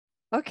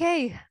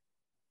Okay,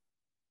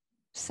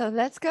 so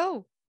let's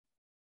go.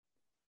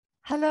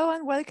 Hello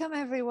and welcome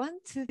everyone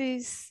to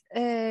this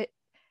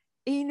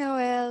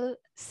ENOEL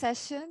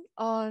session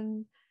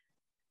on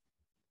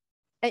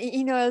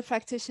ENOEL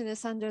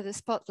practitioners under the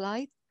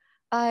spotlight.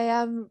 I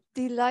am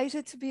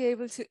delighted to be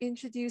able to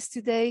introduce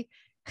today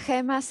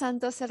Gema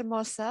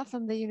Santos-Hermosa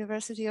from the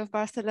University of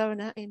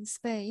Barcelona in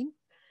Spain.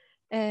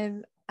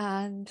 And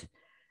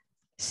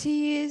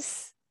she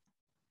is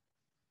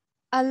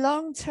a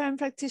long-term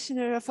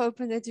practitioner of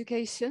open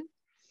education.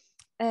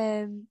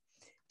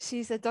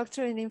 She's a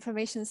doctor in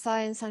information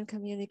science and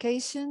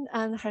communication,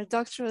 and her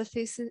doctoral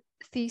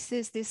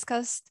thesis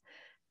discussed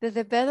the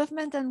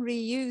development and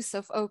reuse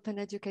of open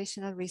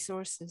educational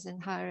resources in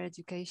higher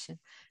education.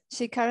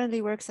 She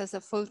currently works as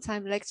a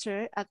full-time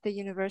lecturer at the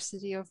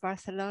University of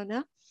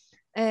Barcelona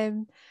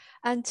and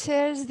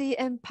chairs the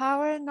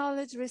Empower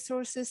Knowledge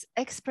Resources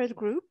Expert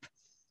Group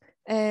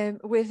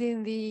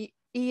within the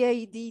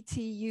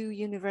EADTU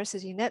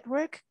University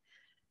Network,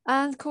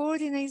 and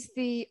coordinates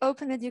the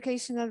Open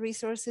Educational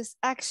Resources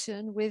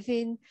Action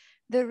within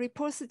the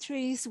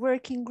Repositories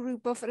Working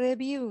Group of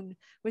Reviun,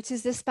 which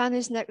is the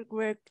Spanish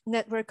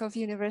network of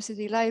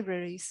university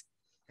libraries.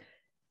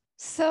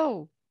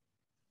 So,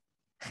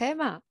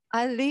 Gema,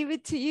 I'll leave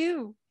it to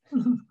you.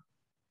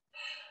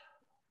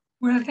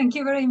 Well, thank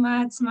you very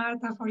much,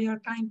 Marta, for your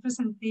kind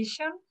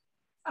presentation.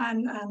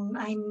 And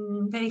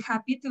I'm very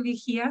happy to be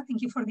here.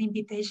 Thank you for the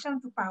invitation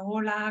to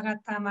Paola,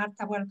 Agatha,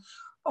 Marta, well,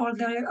 all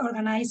the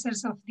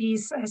organizers of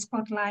this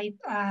Spotlight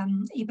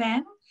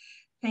event.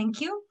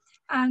 Thank you.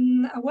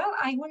 And well,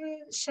 I will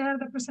share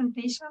the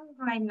presentation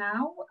right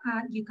now.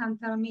 You can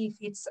tell me if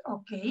it's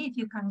okay, if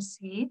you can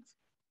see it.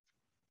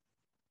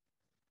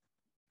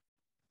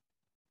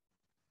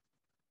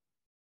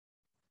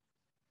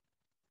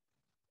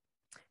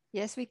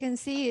 Yes, we can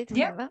see it.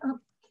 Yeah. Gema.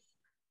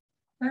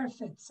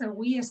 Perfect. So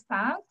we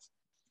start.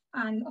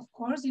 And of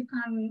course, you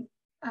can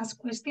ask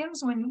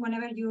questions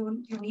whenever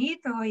you need,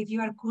 or if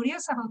you are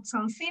curious about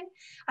something.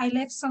 I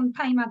left some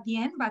time at the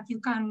end, but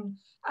you can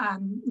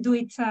do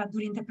it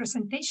during the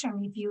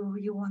presentation if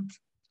you want,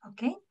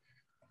 okay?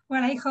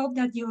 Well, I hope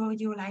that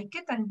you like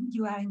it and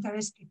you are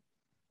interested.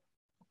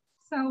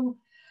 So,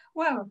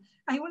 well,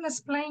 I will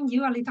explain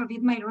you a little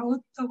bit my road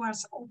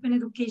towards open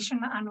education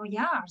and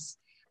OERs.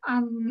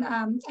 And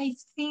I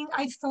think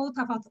I thought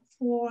about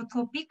 4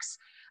 topics,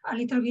 a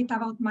little bit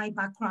about my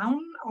background,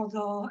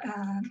 although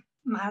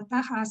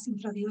Marta has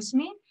introduced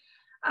me.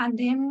 And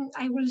then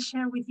I will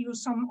share with you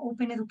some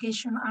open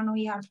education and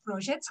OER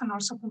projects and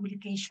also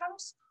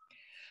publications.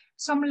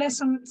 Some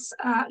lessons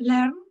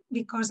learned,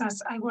 because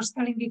as I was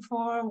telling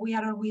before, we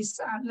are always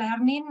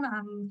learning,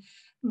 and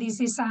this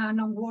is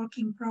an work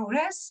in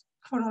progress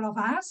for all of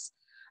us.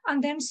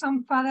 And then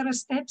some further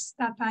steps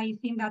that I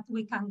think that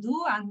we can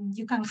do, and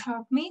you can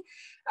help me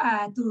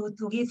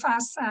to give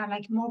us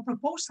like more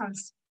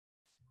proposals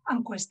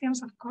and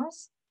questions, of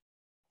course.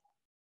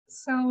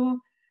 So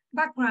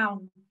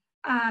background.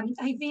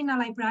 I've been a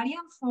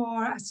librarian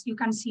for, as you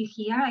can see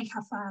here, I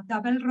have a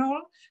double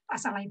role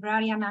as a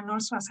librarian and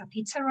also as a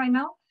teacher right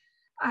now.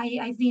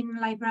 I've been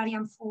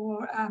librarian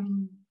for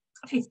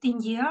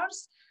 15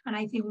 years, and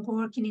I've been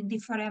working in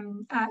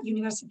different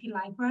university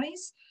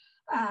libraries.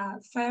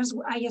 First,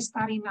 I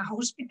started in a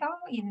hospital,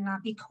 in a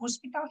big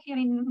hospital here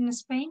in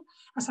Spain,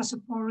 as a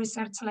support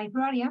research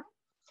librarian.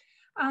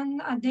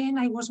 And then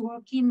I was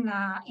working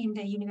in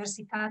the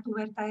Universitat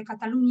Oberta de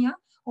Catalunya,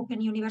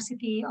 Open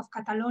University of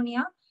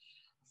Catalonia,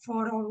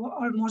 for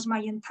almost my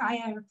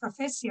entire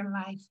professional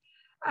life.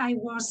 I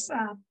was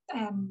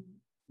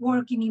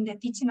working in the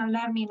teaching and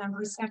learning and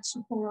research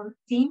support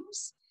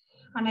teams.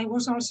 And I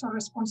was also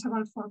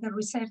responsible for the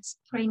research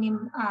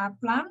training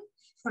plan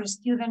for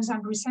students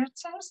and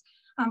researchers.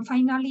 And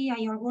finally,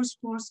 I was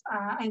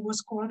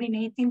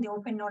coordinating the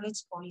open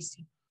knowledge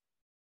policy.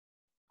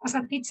 As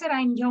a teacher,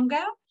 I'm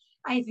younger.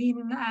 I've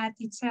been a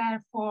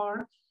teacher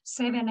for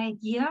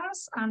 7-8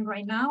 years, and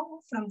right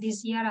now, from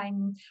this year,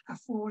 I'm a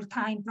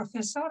full-time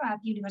professor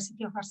at the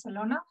University of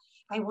Barcelona.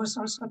 I was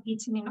also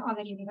teaching in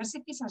other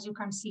universities, as you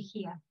can see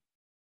here.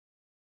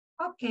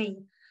 Okay,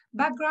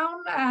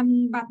 background,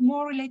 but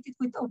more related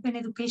with open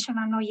education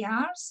and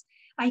OERs.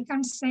 I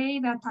can say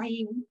that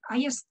I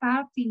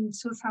started in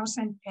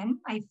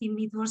 2010. I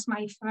think it was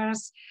my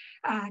first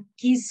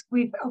kiss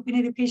with open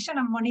education,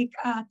 and Monique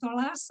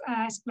told us,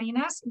 explained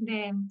us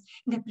in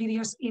the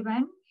previous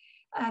event,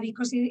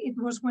 because it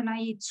was when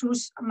I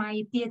chose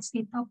my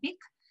PhD topic,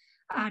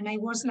 and I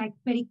was like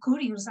very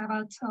curious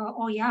about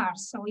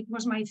OERs. So it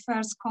was my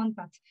first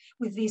contact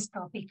with this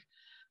topic.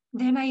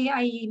 Then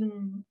I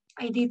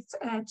did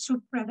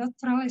 2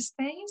 predoctoral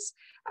stays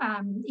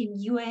in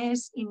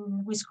US,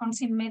 in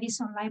Wisconsin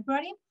Madison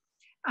Library,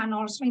 and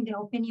also in the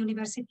Open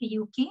University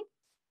UK.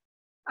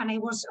 And I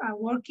was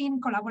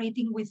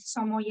collaborating with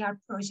some OER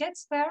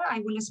projects there.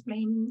 I will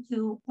explain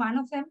you one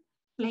of them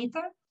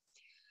later.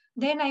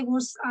 Then I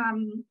was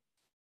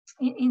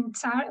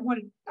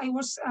involved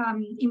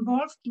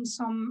in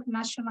some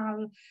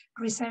national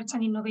research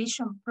and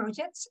innovation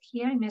projects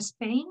here in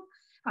Spain.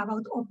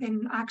 about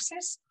open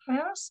access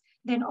first,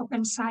 then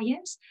open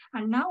science,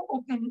 and now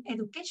open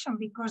education,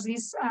 because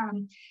this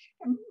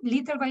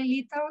little by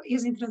little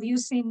is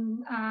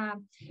introducing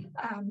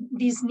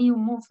this new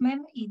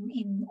movement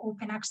in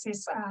open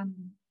access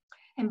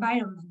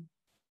environment.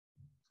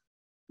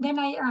 Then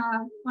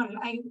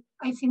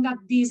I think that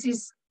this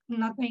is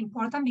not very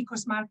important,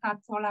 because Marta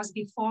told us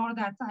before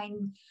that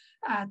I'm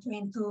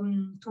trying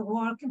to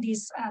work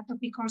this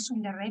topic also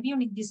in the review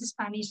in this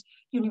Spanish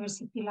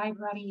University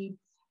Library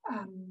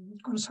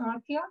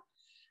consortia.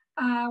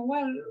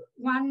 Well,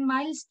 one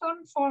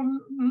milestone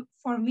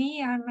for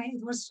me, and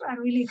it was a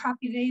really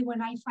happy day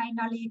when I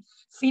finally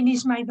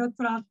finished my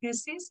doctoral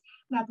thesis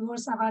that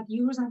was about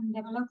use and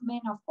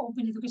development of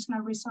open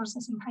educational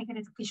resources in higher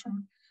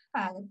education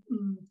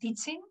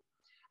teaching.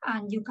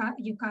 And you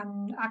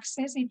can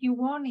access, if you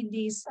want, in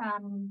this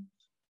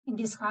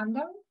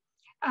handout.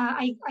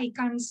 I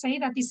can say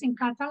that it's in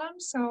Catalan,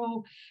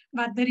 so,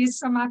 but there is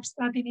some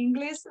abstract in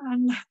English,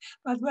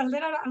 but well,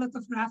 there are a lot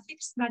of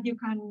graphics that you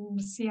can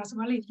see as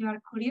well if you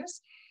are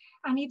curious.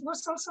 And it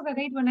was also the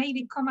date when I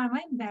became a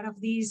member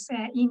of this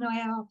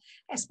ENOEL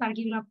Spark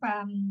Europe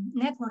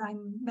network.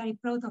 I'm very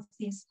proud of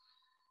this.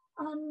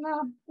 And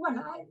well,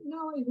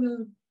 now I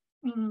will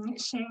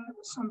share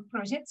some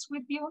projects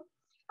with you.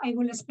 I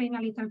will explain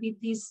a little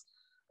bit these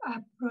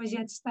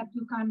projects that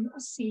you can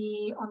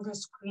see on the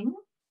screen.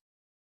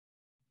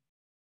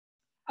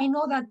 I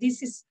know that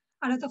this is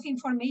a lot of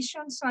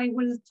information, so I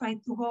will try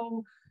to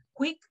go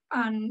quick.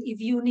 And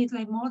if you need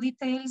like more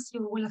details,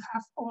 you will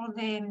have all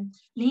the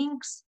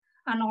links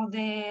and all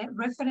the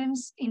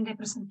reference in the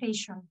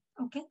presentation,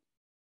 okay?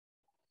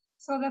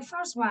 So the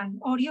first one,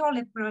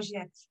 Oriole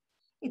project.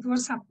 It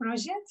was a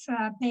project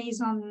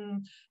based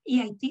on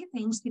EIT,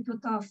 the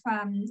Institute of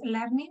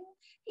Learning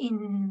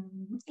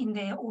in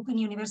the Open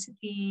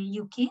University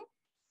UK.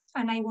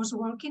 And I was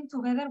working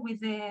together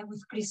with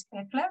Chris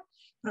Beckler,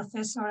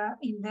 professor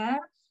in there.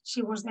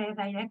 She was the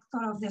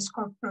director of the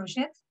SCORE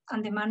project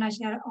and the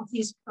manager of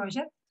this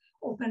project,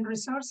 Open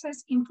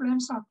Resources,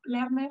 Influence of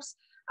Learners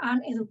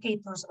and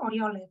Educators,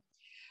 Oriole.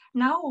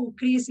 Now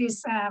Chris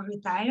is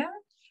retired.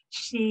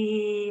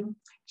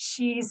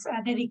 She's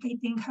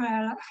dedicating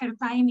her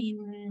time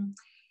in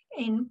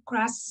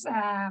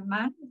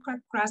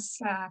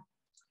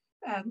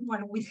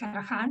well, with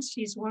her hands.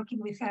 She's working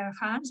with her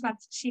hands, but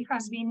she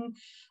has been,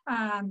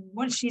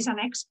 well, she's an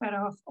expert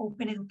of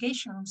open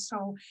education.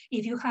 So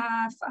if you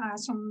have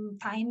some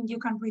time, you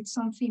can read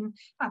something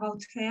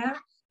about her,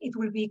 it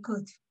will be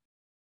good.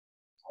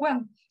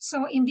 Well,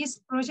 so in this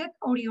project,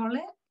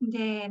 Oriole,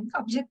 the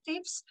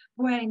objectives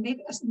were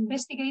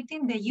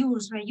investigating the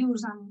use,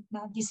 reuse, and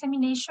the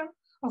dissemination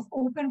of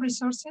open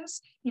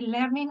resources in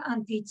learning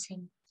and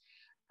teaching.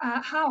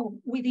 How?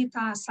 We did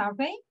a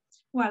survey.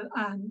 Well,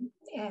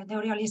 the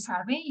Oriole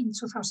survey in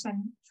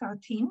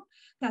 2013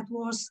 that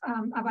was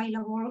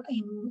available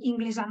in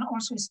English and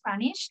also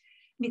Spanish,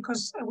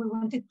 because we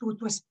wanted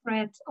to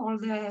spread all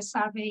the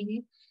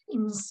survey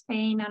in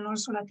Spain and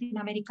also Latin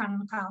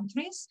American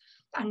countries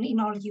and in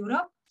all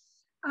Europe.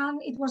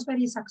 And it was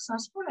very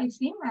successful, I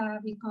think,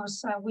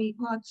 because we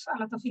got a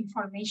lot of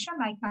information.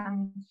 I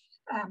can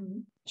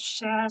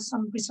share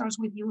some results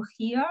with you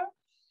here.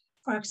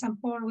 For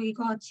example, we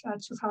got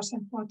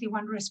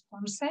 2,041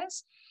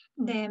 responses.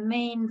 The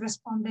main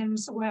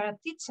respondents were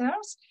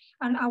teachers,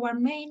 and our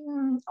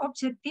main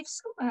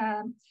objectives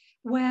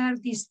were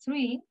these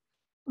three.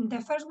 The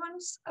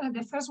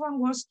first one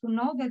was to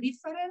know the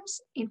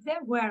difference, if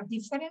there were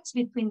difference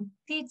between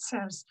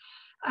teachers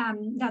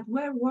that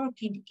were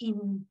working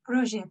in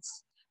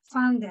projects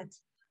funded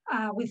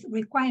with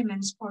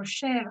requirements for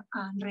share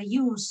and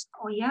reuse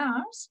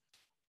OERs,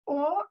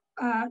 or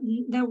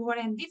there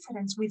weren't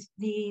difference with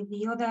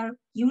the other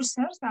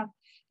users that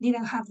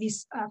didn't have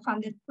these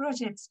funded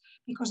projects,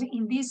 because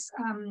in this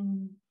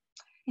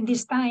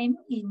time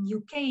in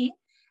UK,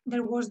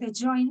 there was the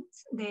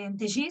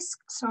GISC,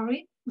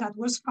 sorry, that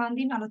was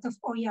funding a lot of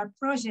OER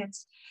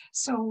projects.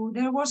 So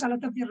there was a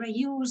lot of the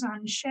reuse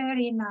and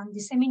sharing and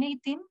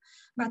disseminating,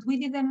 but we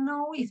didn't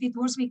know if it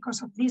was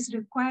because of this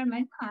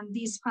requirement and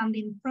these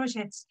funding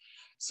projects.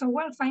 So,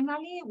 well,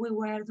 finally, we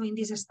were doing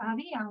this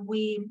study, and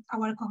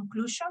our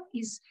conclusion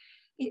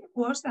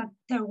was that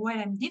there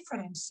weren't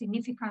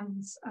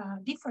significant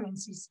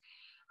differences.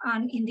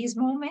 And in this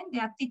moment,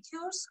 the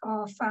attitudes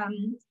of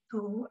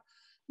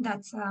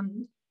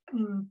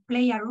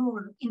play a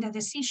role in the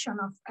decision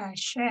of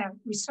shared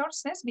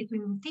resources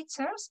between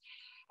teachers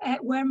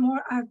were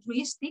more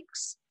altruistic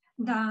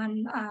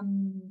than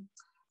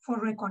for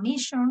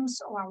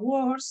recognitions or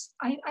awards.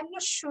 I'm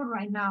not sure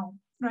right now.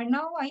 Right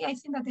now, I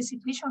think that the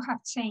situation has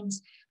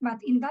changed, but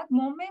in that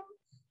moment,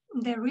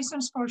 the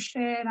reasons for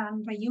share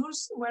and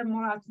reuse were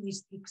more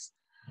altruistic.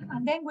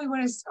 And then we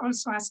were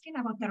also asking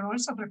about the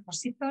roles of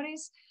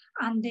repositories,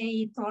 and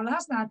they told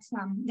us that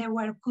they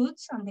were good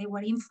and they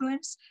were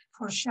influenced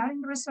for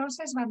sharing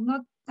resources, but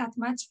not that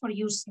much for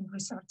using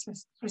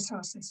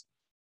resources.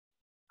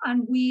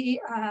 And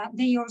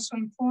they also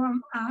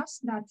informed us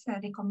that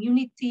the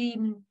community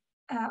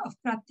of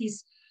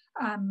practice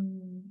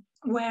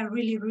were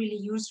really, really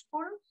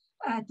useful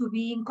to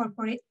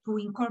incorporate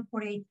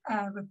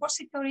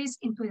repositories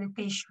into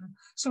education.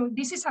 So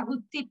this is a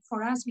good tip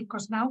for us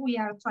because now we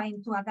are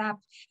trying to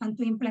adapt and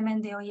to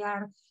implement the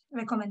OER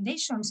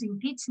recommendations in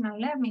teaching and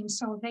learning.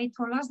 So they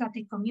told us that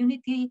the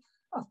community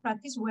of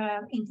practice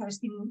were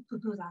interested to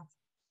do that.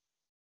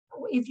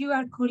 If you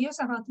are curious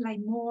about like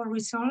more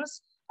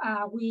results,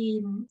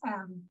 we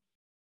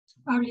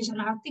publish an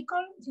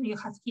article. You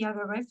have here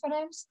the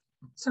reference,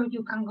 so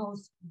you can go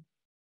through.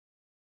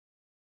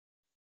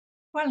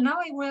 Well, now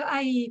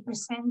I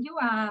present you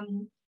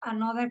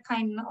another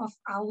kind of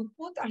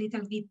output, a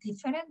little bit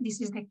different.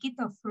 This is the kit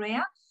of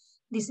REA.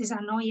 This is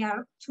an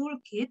OER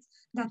toolkit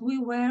that we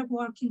were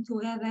working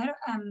together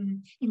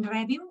in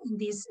review in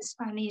this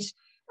Spanish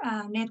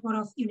network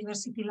of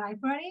university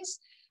libraries.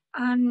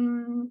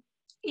 And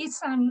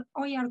it's an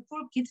OER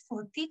toolkit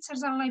for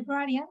teachers and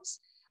librarians.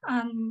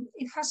 And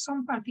it has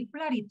some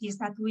particularities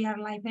that we are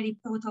like very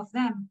proud of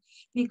them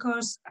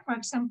because, for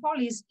example,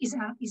 is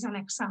an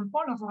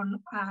example of an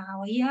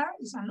OER,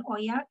 is an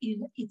OER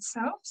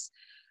itself,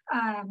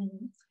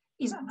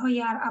 is an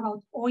OER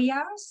about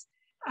OERs,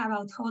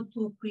 about how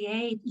to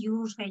create,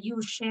 use,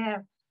 reuse,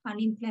 share, and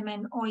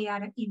implement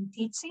OER in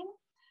teaching.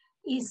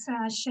 Is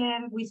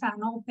shared with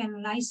an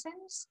open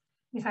license,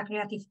 with a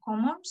Creative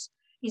Commons.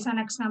 Is an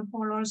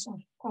example also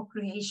of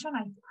co-creation,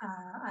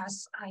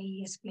 as I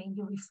explained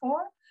you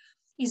before.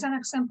 Is an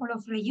example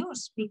of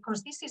reuse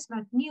because this is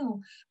not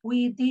new.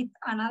 We did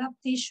an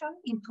adaptation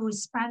into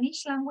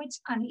Spanish language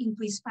and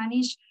into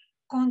Spanish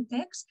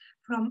context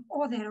from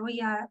other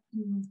OER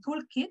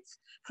toolkits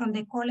from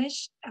the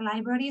college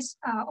libraries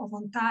of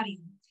Ontario.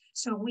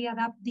 So we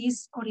adapt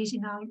this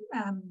original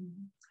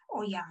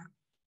OER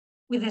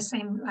with the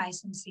same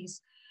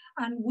licenses.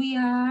 And we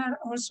are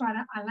also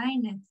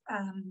aligned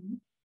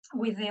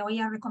with the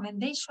OER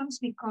recommendations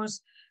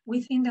because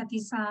we think that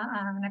is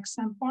an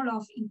example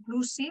of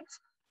inclusive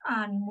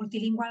and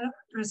multilingual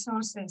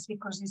resources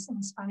because it's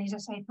in Spanish,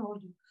 as I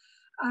told you.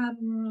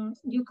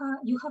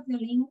 You have the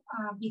link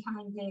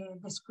behind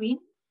the screen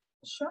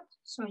shot,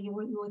 so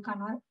you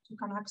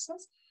can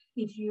access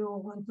if you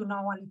want to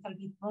know a little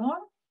bit more.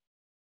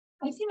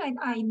 I think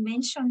I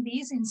mentioned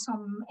this in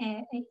some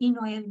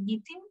ENOEL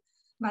meeting,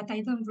 but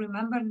I don't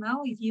remember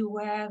now if you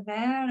were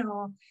there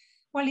or.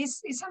 Well,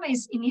 it's a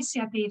nice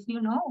initiative,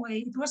 you know,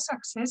 it was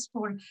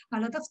successful. A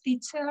lot of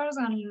teachers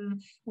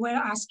were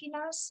asking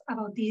us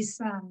about this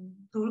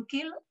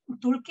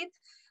toolkit,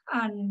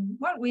 and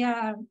well, we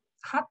are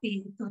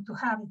happy to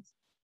have it.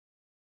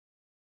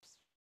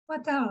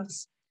 What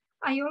else?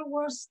 I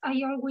was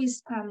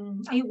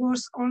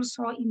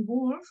also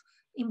involved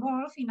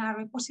in a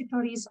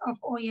repositories of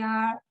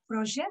OER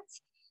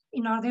projects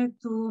in order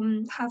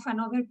to have an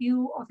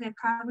overview of the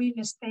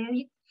current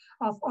state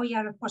of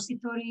OER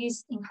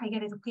repositories in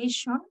higher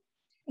education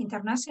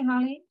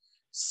internationally.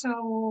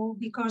 So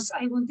because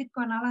I wanted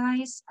to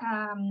analyze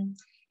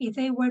if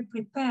they were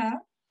prepared,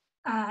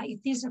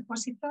 if these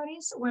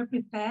repositories were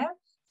prepared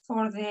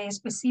for the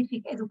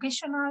specific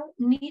educational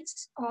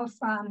needs of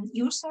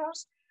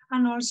users,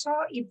 and also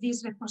if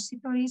these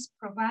repositories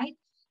provide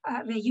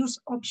reuse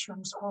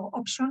options or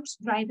options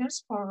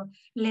drivers for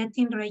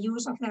letting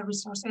reuse of the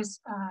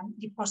resources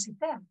deposit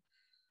them.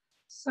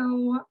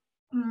 So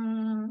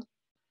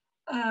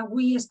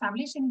we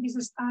established in this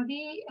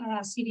study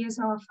a series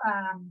of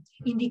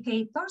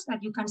indicators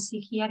that you can see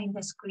here in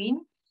the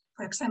screen.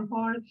 For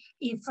example,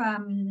 if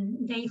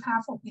they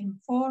have open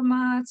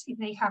formats, if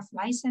they have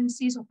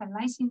licenses, open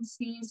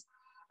licenses,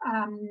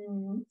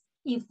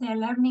 if the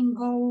learning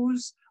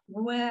goals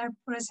were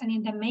present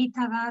in the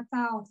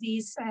metadata of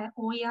these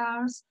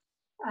OERs,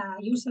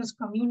 users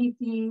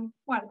community,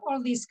 well,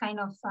 all these kind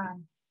of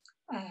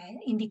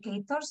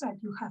indicators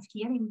that you have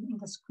here in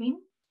the screen.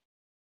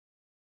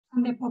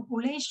 And the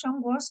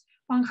population was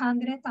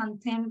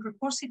 110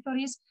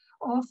 repositories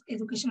of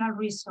educational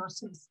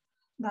resources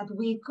that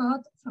we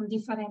got from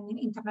different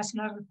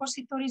international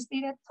repositories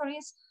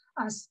directories,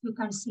 as you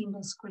can see in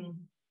the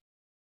screen.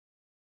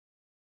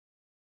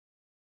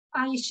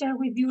 I share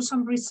with you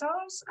some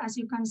results. As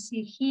you can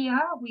see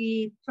here,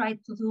 we tried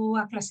to do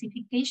a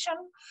classification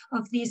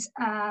of these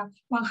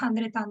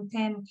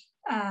 110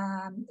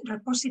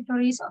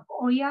 repositories of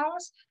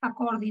OERs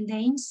according to the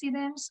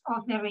incidence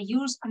of the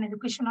reuse and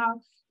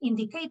educational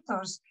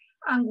indicators.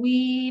 And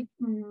we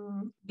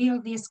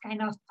build this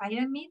kind of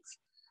pyramid.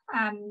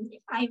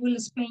 I will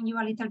explain you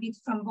a little bit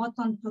from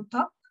bottom to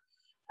top.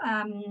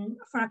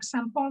 For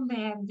example,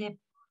 the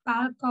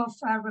bulk of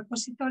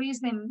repositories,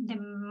 the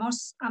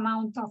most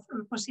amount of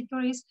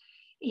repositories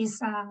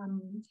is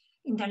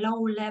in the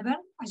low level,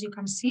 as you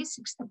can see,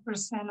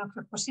 60% of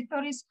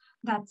repositories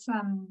that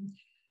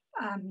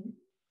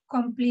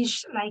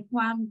accomplish like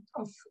 1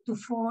 to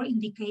 4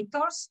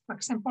 indicators. For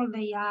example,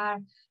 they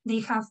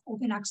have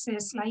open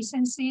access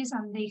licenses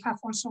and they have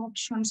also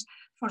options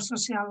for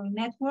social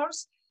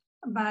networks,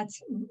 but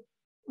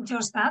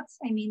just that,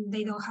 I mean,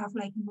 they don't have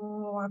like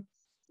more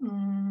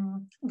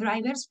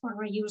drivers for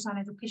reuse and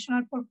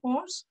educational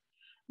purpose.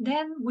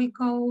 Then we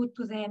go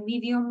to the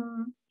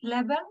medium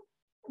level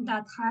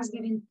that has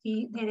the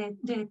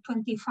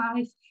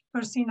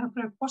 25% of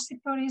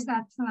repositories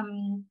that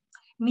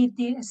meet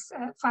these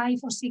 5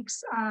 or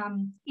 6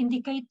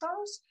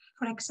 indicators.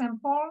 For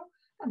example,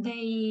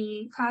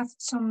 they have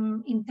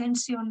some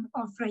intention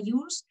of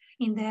reuse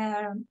in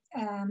their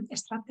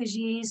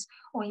strategies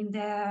or in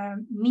their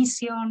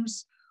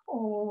missions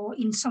or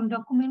in some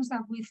documents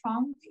that we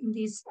found in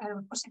these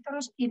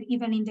repositories,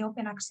 even in the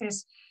open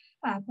access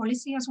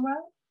policy as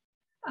well.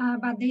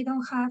 But they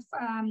don't have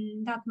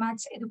that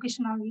much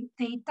educational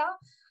data.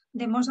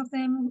 The most of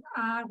them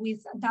are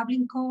with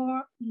Dublin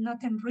core,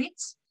 not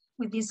enriched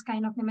with this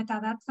kind of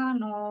metadata,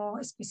 no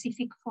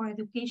specific for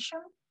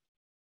education.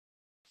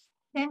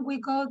 Then we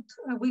go up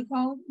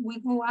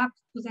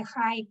to the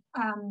high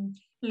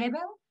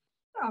level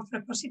of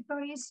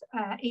repositories.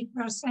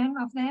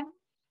 8% of them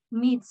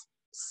meet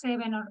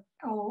 7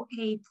 or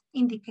 8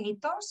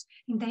 indicators.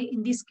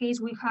 In this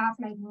case, we have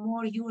like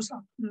more use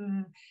of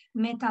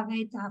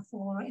metadata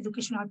for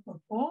educational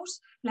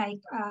purpose,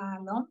 like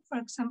LOM, for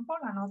example,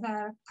 and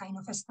other kind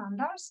of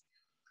standards.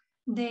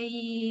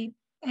 They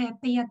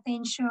pay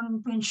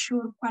attention to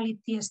ensure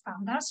quality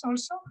standards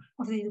also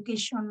of the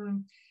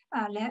education,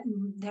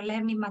 the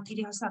learning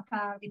materials that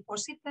are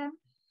deposited.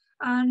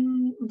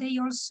 And they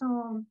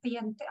also pay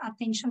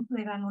attention to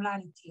the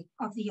granularity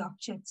of the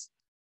objects.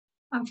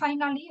 And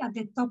finally, at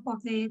the top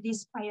of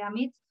this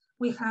pyramid,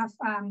 we have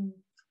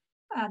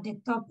the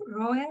top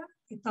row,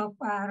 the top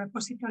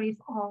repository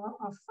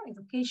of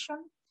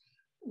education,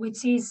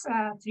 which is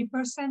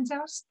 3%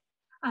 just,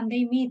 and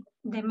they meet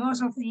the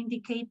most of the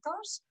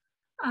indicators.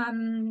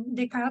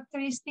 The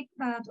characteristic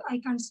that I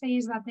can say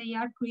is that they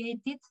are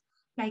created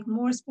like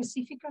more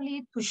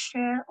specifically to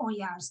share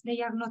OERs.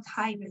 They are not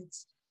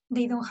hybrids.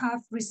 They don't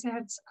have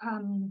research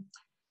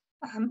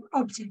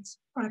objects,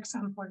 for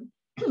example.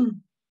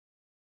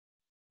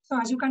 So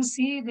as you can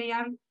see, there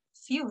are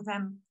few of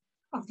them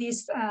of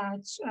these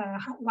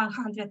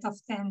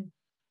 110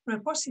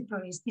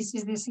 repositories. This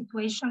is the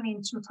situation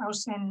in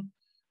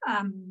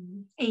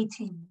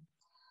 2018.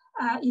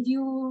 If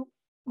you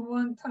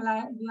want,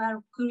 you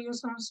are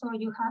curious also,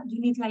 you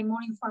need like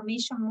more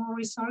information, more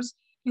resource,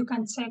 you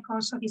can check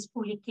also this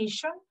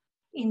publication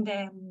in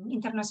the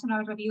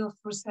International Review of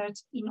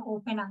Research in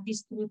Open and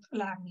Distributed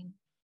Learning.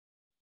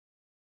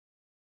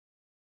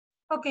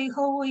 Okay,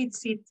 how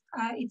is it?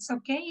 It's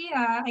okay.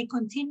 I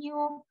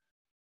continue.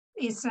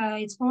 It's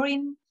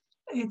boring.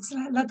 It's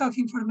a lot of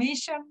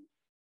information.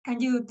 Can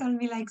you tell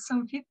me like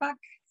some feedback?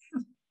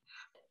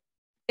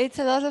 It's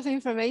a lot of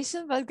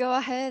information, but go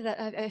ahead.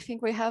 I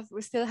think we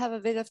still have a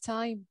bit of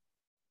time.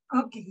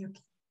 Okay.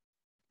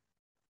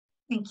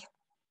 Thank you.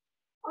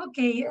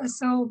 Okay,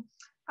 so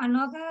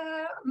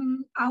another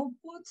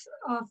output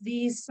of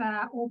these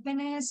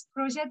openness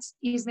projects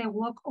is the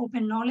Work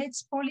Open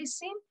Knowledge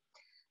policy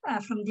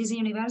from this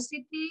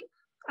university.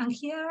 And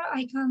here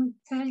I can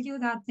tell you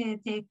that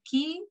the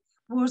key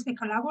was the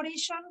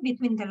collaboration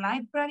between the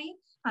library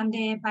and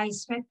the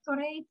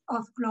Vice-Rectorate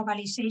of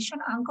Globalization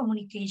and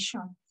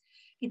Communication.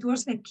 It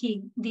was the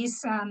key,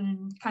 this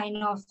kind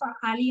of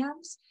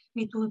alliance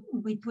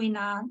between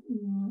a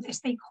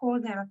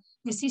stakeholder,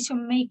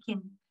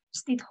 decision-making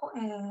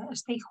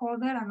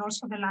stakeholder and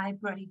also the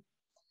library.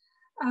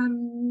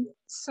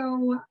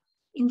 So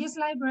in this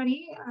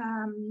library,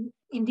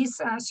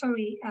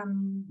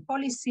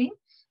 policy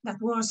that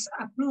was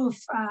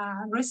approved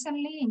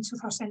recently in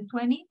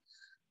 2020,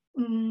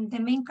 the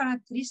main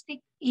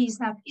characteristic is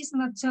that it's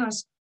not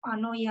just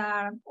an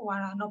OER or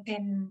an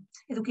open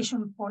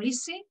education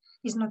policy,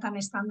 it's not a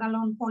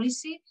standalone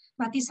policy,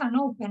 but it's an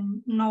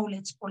open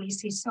knowledge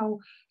policy. So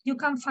you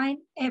can find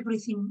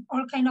everything,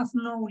 all kind of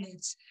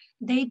knowledge,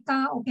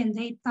 data, open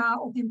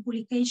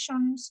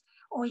publications,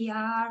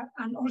 OER,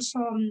 and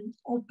also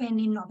open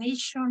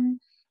innovation,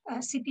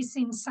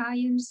 citizen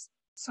science.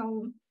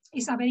 So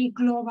it's a very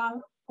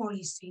global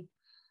policy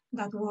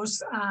that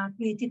was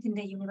created in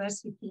the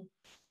university.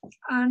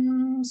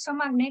 And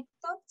some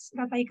anecdotes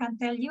that I can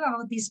tell you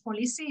about this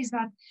policy is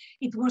that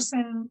it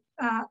wasn't,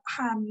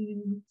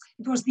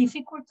 it was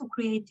difficult to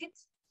create it.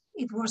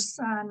 It was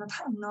not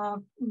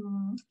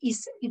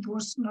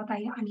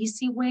an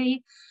easy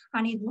way,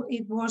 and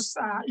it was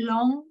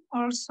long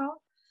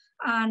also.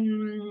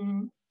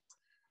 And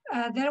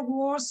there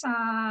was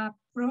a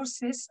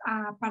process,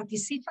 a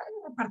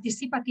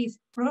participative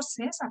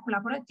process, a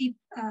collaborative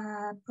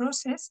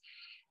process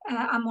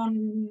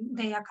among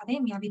the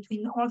academia,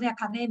 between all the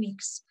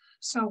academics.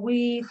 So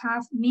we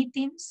have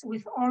meetings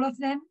with all of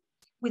them,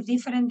 with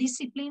different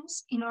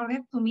disciplines, in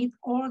order to meet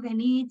all the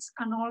needs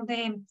and all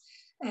the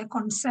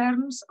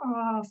concerns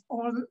of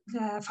all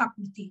the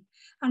faculty.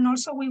 And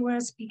also we were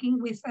speaking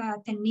with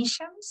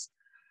technicians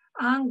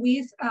and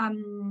with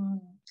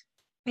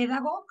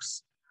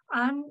pedagogues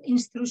and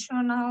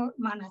institutional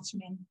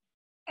management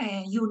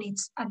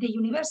units at the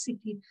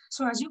university.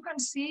 So as you can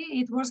see,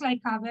 it was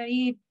like a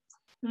very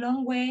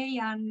long way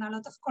and a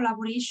lot of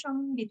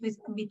collaboration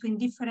between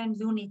different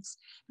units.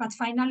 But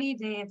finally,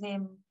 the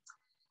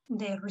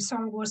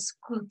result was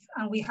good,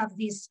 and we have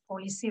this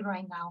policy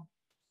right now.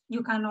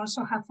 You can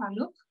also have a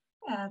look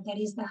there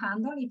is the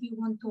handle if you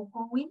want to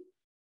go in.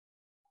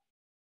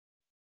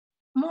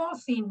 More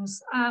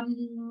things.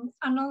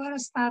 Another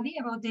study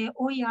about the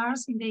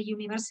OERs in the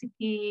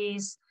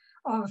universities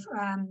of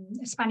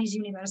Spanish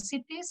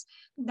universities.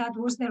 That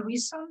was the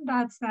reason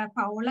that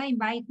Paola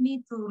invited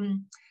me to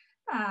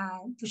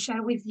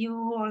share with you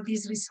all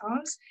these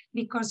results,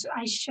 because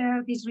I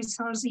share these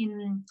results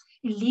in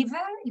LIVE,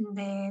 in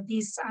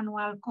this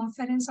annual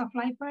conference of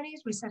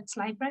libraries, research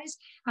libraries,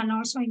 and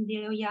also in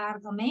the OER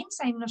domains.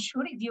 I'm not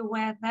sure if you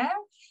were there.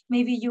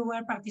 Maybe you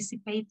were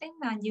participating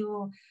and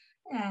you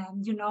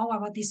know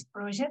about this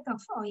project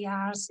of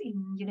OERs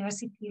in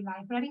university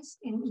libraries,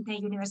 in the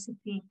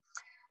university,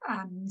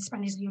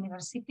 Spanish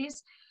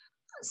universities.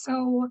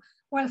 So,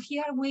 well,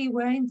 here we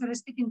were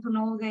interested in to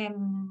know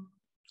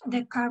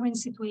the current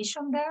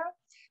situation there.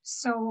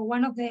 So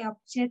one of the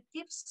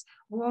objectives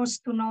was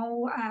to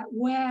know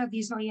where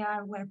these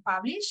OER were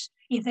published,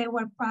 if they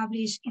were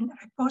published in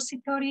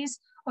repositories,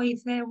 or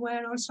if they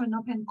were also in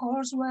open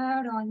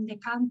courseware or in the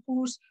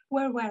campus,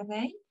 where were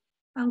they?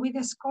 And we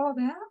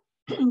discovered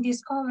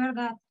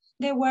that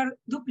they were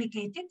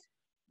duplicated.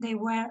 They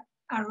were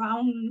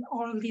around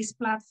all these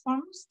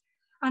platforms,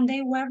 and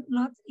they were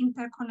not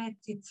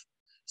interconnected.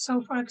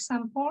 So for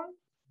example,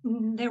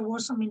 there were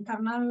some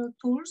internal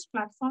tools,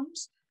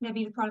 platforms, the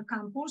virtual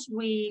campus.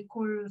 We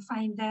could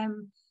find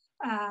them,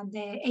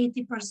 the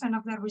 80%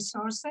 of the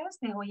resources,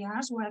 the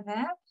OERs were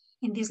there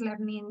in these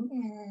learning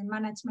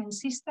management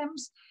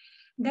systems.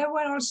 They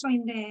were also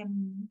in the,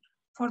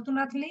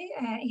 fortunately,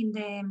 in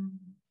the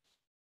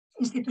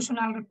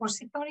institutional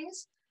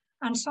repositories,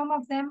 and some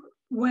of them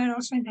were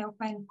also in the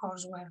open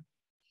courseware.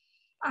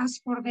 As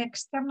for the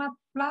external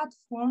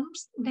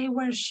platforms, they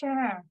were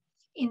shared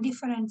in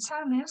different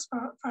channels,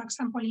 for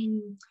example,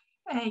 in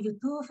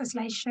YouTube,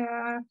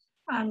 SlideShare,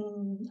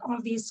 and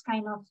all these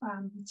kind of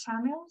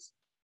channels.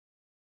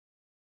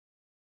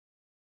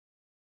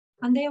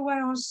 And they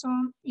were also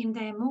in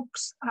the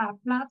MOOCs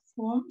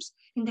platforms.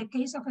 In the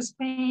case of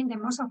Spain, the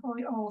most of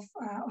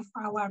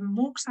our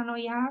MOOCs and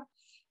OER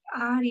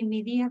are in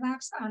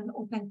MediaDAX and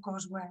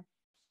OpenCourseware.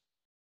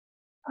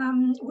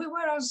 We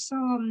were also,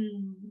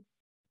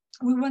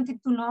 we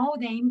wanted to know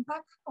the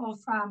impact of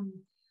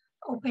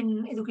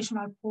open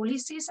educational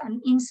policies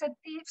and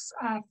incentives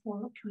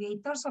for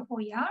creators of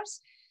OERs.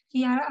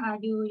 Here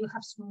you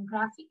have some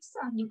graphics,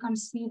 and you can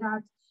see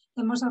that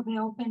the most of the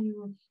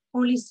open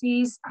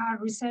policies are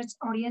research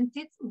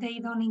oriented. They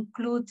don't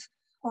include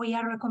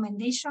OER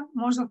recommendation.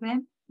 Most of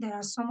them, there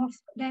are some of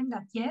them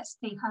that yes,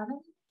 they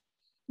haven't.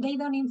 They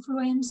don't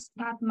influence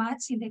that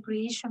much in the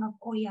creation of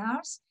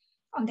OERs.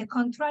 On the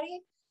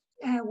contrary,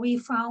 we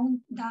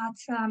found that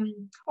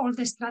all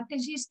the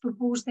strategies to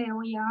boost the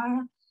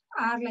OER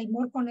are like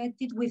more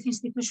connected with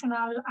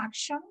institutional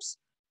actions,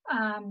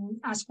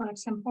 as for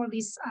example,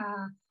 this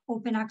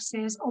open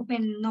access,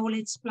 open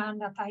knowledge plan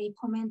that I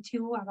comment to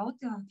you about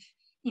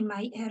in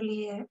my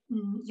early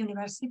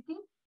university.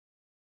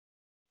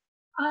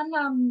 And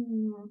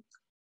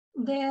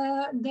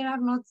there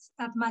are not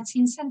that much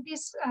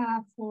incentives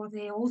for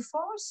the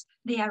authors.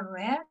 They are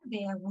rare,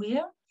 they are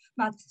weird,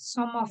 but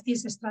some of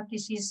these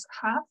strategies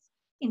have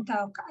into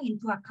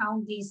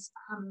account these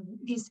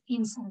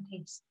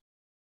incentives.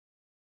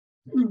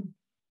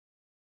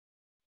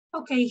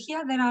 Okay,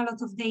 here there are a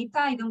lot of data.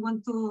 I don't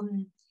want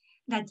to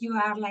that you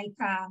are like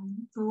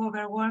too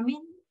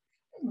overwhelming.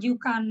 You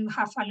can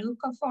have a look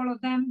of all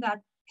of them. That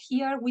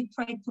here we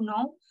try to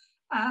know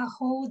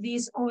how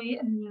these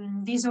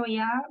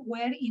OER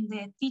were in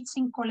the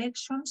teaching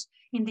collections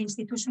in the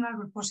institutional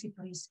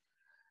repositories.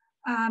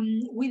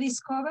 We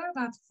discovered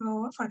that,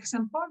 for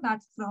example,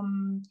 that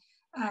from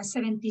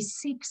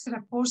 76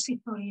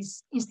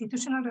 repositories,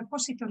 institutional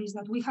repositories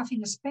that we have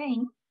in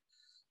Spain,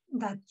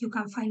 that you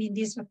can find in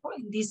this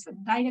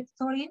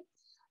directory,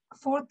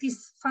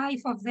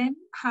 45 of them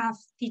have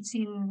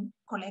teaching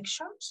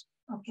collections,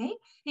 okay?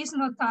 It's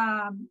not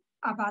a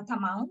bad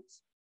amount,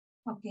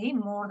 okay?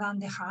 More than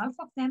the half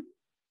of them.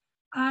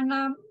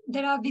 And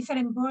there are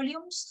different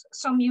volumes.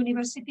 Some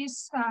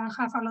universities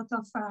have a lot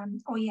of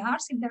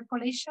OERs in their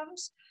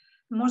collections.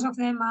 Most of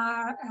them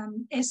are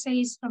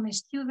essays from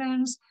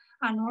students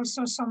and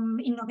also some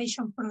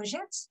innovation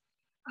projects.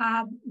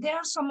 There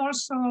are some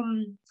also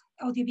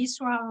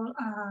audiovisual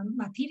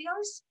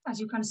materials, as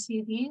you can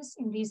see this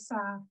in these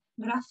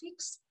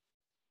graphics.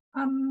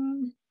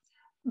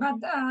 But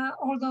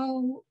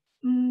although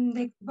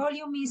the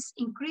volume is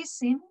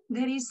increasing,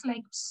 there is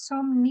like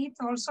some need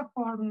also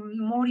for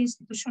more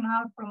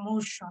institutional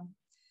promotion.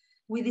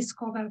 We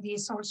discovered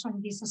this also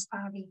in this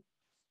study.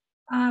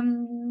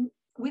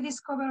 We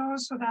discovered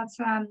also that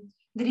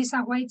there is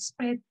a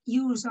widespread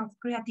use of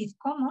Creative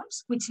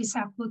Commons, which is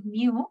a good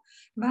news,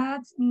 but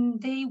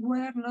they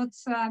were not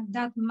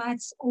that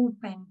much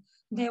open.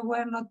 They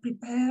were not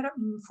prepared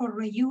for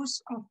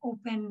reuse of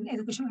open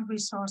educational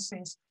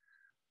resources,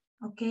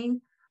 okay?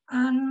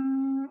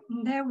 And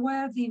there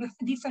were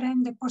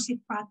different deposit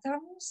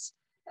patterns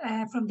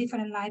from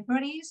different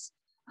libraries,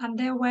 and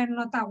they were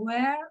not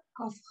aware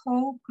of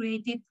how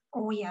created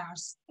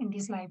OERs in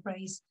these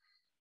libraries,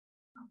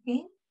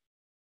 okay?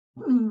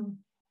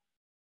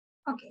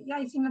 Okay,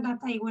 I think that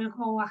I will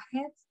go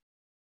ahead.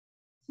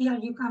 Here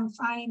you can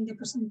find the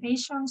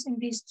presentations in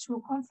these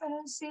two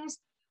conferences,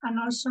 and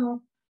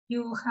also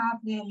you have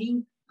the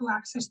link to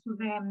access to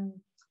the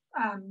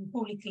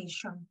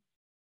publication.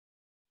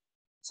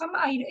 Some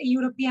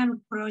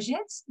European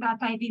projects that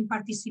I've been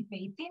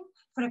participating.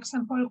 For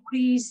example,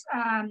 Chris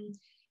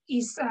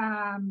is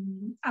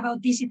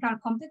about digital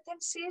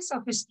competencies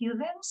of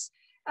students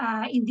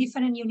in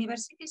different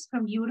universities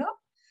from Europe.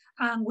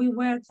 And we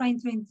were trying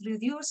to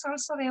introduce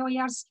also the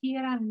OERs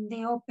here and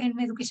the open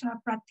educational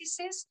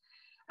practices.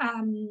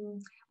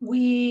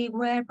 We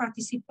were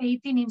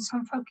participating in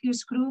some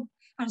focus group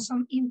and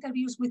some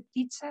interviews with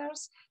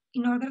teachers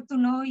in order to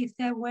know if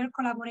they were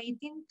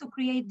collaborating to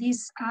create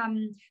these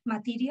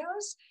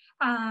materials,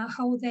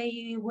 how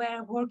they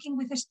were working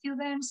with the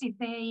students, if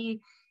they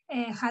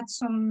had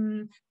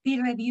some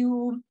peer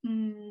review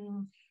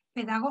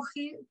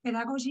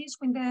pedagogies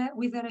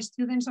with their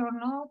students or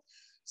not.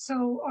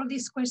 So all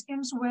these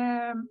questions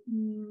were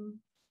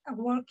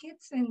worked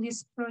in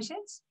these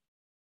projects.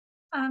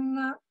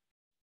 And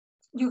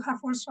you have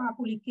also a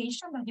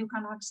publication that you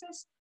can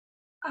access.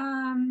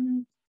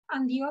 And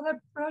the other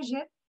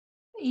project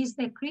is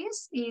the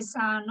CRIS, is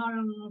an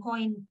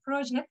ongoing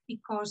project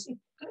because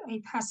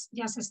it has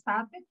just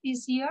started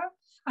this year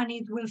and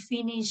it will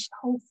finish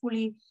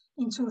hopefully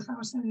in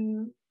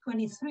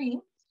 2023.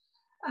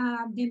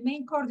 The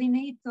main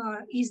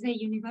coordinator is the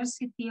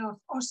University of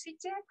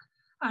Osijek,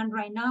 and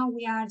right now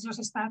we are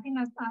just starting,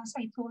 as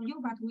I told you,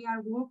 but we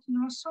are working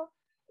also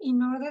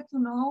in order to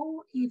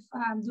know if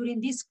during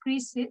this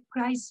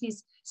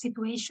crisis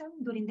situation,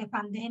 during the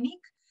pandemic,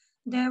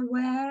 there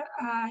were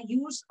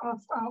use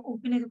of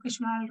open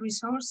educational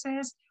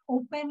resources,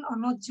 open or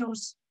not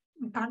just,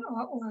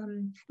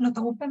 not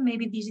open,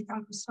 maybe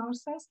digital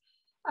resources,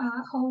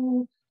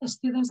 how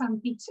students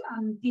and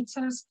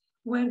teachers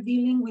were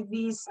dealing with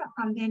this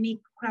pandemic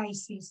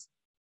crisis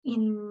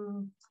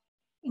in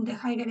the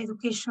higher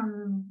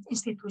education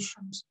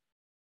institutions.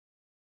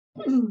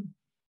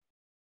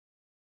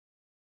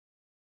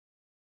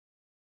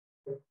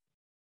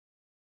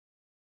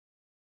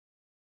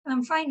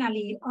 And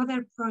finally,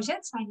 other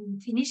projects I'm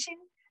finishing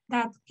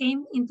that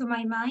came into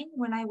my mind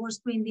when I was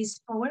doing this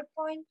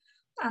PowerPoint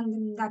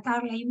and that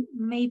are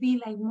maybe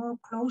more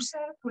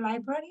closer to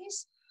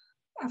libraries.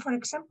 For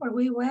example,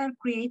 we were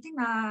creating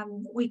a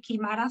wiki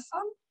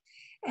marathon.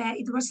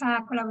 It was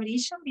a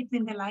collaboration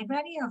between the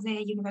library of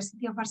the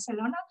University of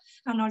Barcelona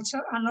and also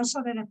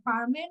the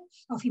Department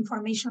of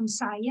Information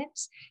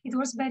Science. It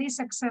was very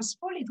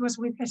successful. It was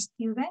with the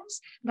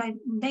students that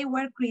they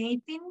were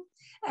creating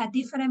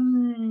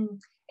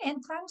different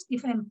entrance,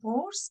 different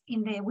posts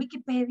in the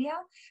Wikipedia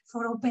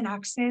for open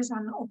access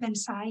and open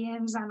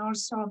science, and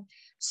also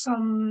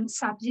some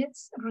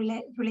subjects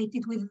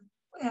related with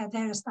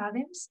their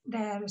studies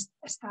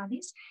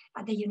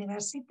at the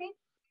university.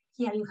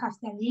 Here you have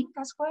the link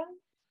as well.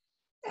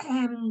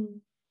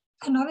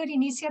 Another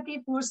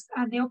initiative was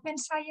the Open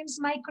Science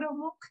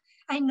MicroMOOC.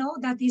 I know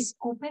that this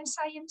Open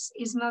Science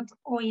is not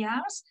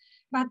OERs,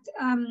 but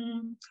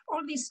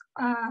all these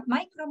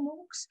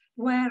MicroMOOCs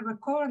were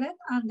recorded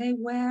and they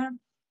were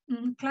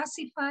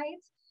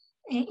classified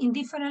in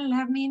different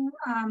learning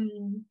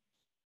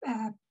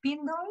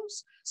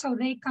bundles, so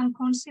we can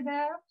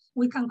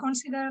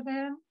consider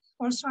them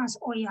also as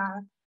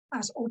OER,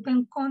 as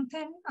open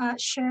content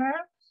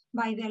shared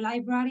by the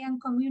librarian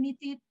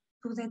community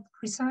to the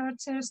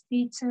researchers,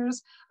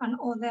 teachers, and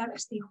other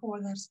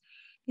stakeholders.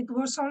 It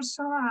was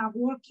also a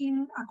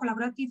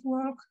collaborative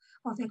work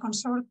of the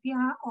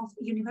consortia of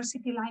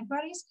university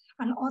libraries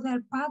and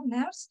other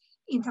partners,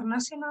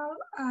 international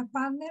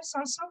partners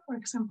also. For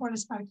example,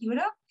 Spark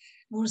Europe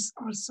was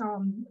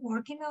also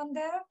working on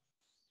there.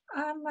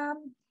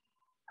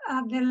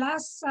 And the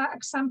last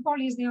example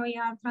is the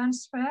OER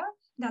transfer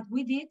that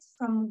we did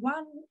from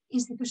one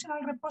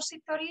institutional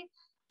repository,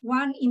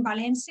 one in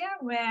Valencia,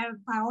 where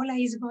Paola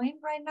is going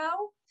right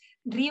now,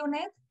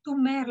 RIUNET, to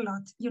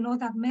Merlot. You know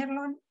that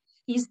Merlot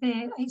is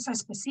a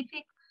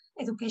specific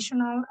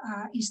educational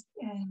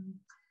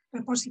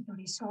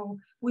repository. So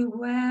we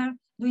were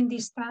doing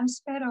this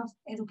transfer of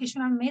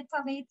educational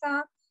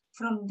metadata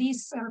from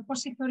this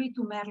repository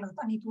to Merlot,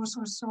 and it was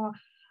also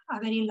a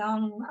very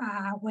long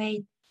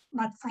wait,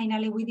 but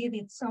finally we did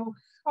it. So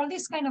all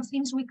these kind of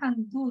things we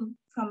can do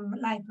from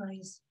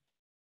libraries.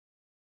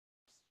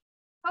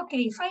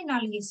 Okay,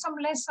 finally, some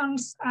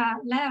lessons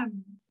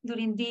learned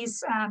during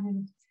this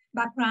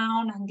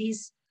background and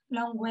this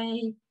long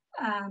way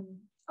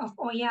of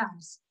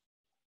OERs.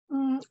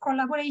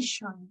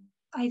 Collaboration.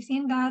 I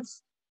think that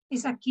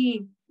is a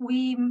key.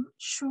 We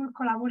should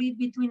collaborate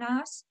between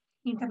us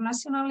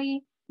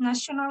internationally,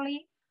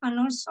 nationally, and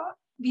also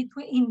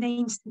in the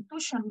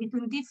institution,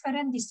 between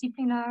different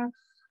disciplinary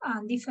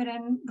and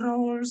different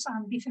roles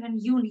and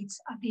different units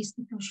at the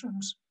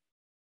institutions.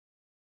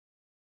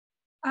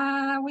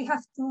 We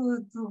have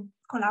to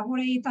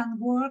collaborate and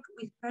work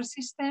with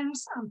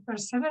persistence and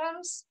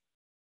perseverance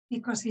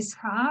because it's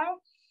hard,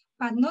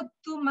 but not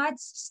too much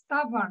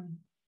stubborn,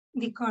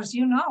 because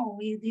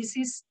this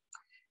is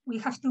we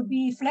have to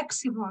be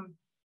flexible,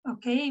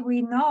 okay?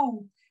 We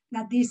know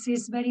that this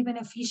is very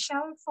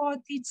beneficial for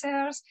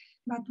teachers,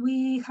 but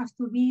we have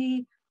to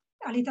be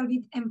a little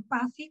bit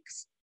empathic,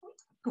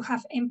 to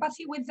have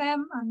empathy with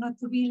them and not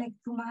to be like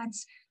too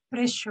much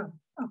pressure,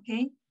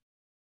 okay?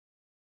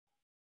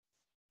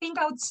 Think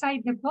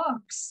outside the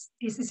box.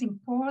 This is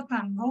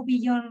important. Go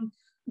beyond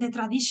the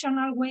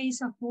traditional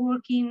ways of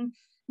working,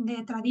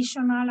 the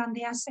traditional and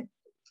the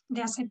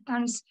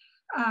acceptance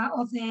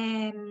of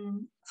the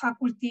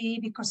faculty,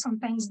 because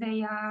sometimes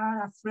they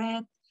are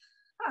afraid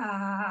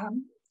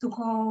to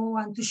go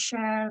and to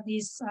share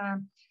these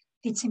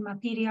teaching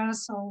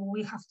materials. So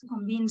we have to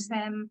convince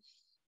them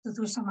to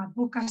do some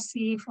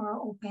advocacy for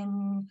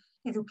open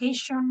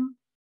education.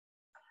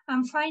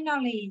 And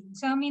finally,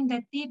 zooming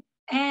the deep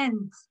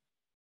end,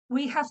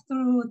 we have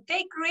to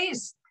take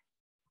risks.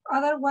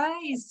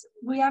 Otherwise,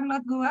 we are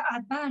not going to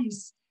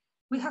advance.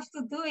 We have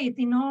to do it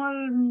in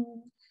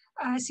all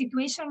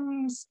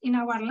situations in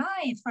our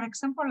life. For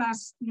example,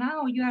 as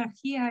now you are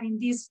here in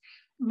this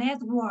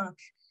network.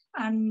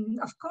 And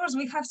of course,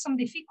 we have some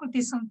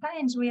difficulties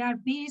sometimes. We are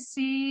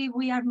busy,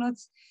 we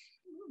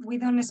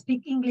don't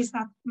speak English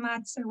that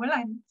much. Well,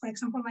 for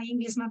example, my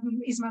English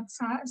is not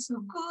so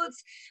good,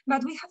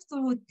 but we have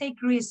to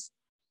take risks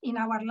in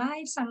our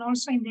lives and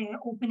also in the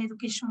open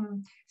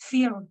education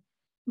field,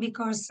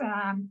 because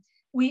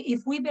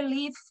if we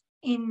believe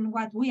in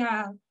what we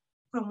are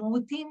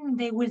promoting,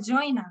 they will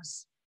join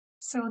us.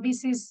 So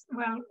this is,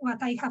 well, what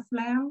I have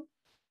learned.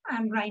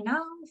 And right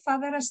now,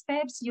 further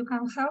steps, you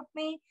can help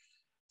me.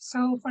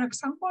 So for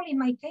example, in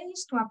my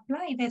case, to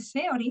apply the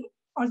theory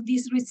of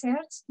this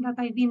research that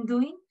I've been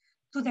doing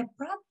to the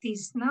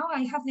practice. Now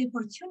I have the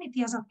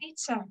opportunity as a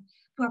teacher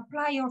to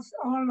apply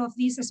all of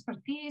this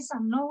expertise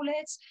and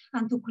knowledge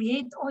and to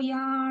create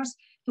OERs,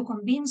 to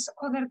convince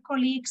other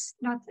colleagues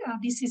that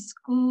this is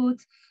good,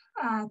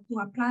 to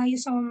apply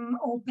some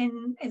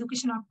open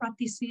educational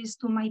practices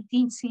to my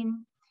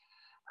teaching.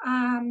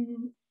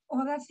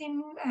 Other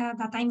thing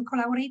that I'm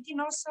collaborating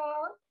also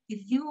with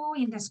you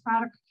in the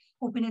Spark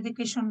Open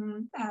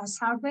Education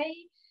survey,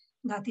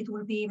 that it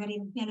will be very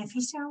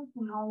beneficial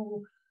to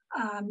know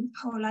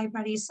how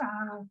libraries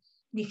are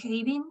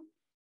behaving,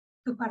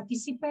 to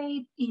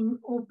participate in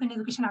open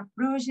educational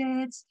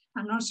projects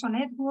and also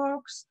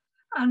networks.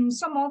 And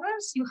some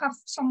others, you have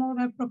some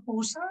other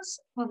proposals,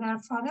 other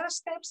further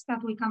steps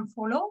that we can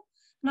follow.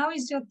 Now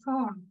is your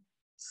turn.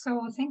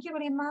 So thank you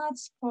very much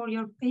for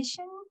your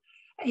patience.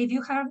 If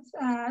you have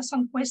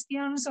some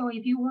questions or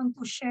if you want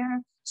to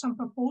share some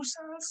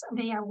proposals,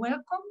 they are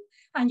welcome.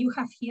 And you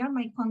have here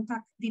my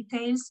contact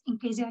details in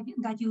case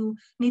that you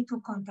need to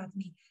contact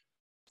me.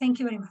 Thank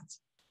you very much.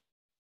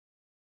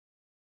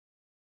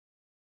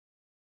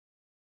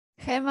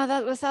 Gema,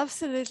 that was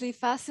absolutely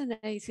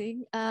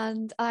fascinating.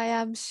 And I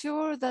am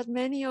sure that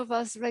many of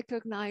us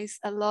recognize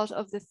a lot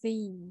of the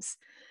themes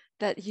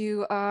that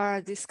you are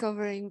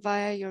discovering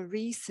via your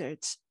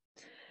research.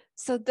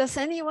 So does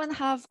anyone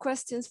have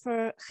questions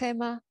for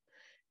Gema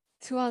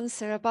to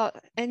answer about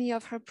any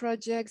of her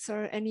projects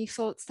or any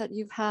thoughts that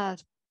you've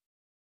had?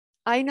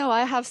 I know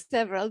I have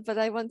several, but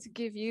I want to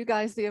give you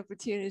guys the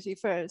opportunity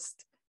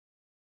first.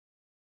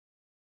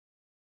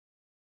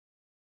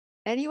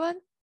 Anyone?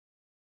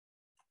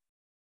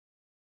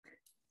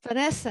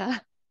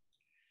 Vanessa?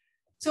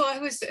 So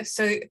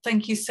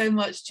thank you so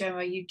much,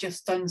 Gemma. You've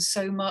just done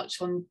so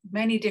much on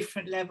many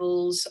different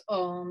levels,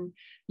 on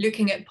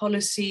looking at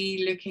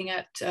policy, looking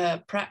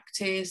at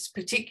practice,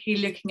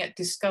 particularly looking at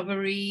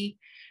discovery.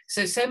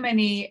 So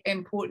many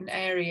important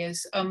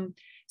areas.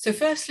 So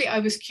firstly, I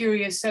was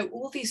curious, so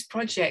all these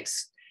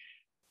projects,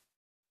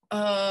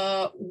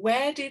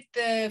 where did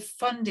the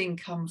funding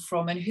come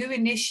from and who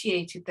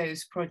initiated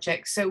those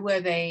projects?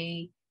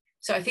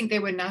 So I think they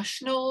were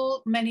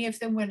national, many of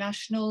them were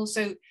national.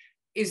 So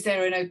is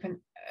there an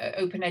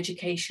open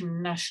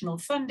education national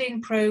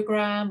funding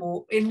program,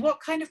 or in what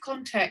kind of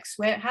context,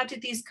 how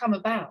did these come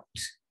about?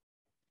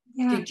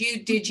 Yeah.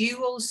 Did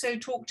you also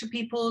talk to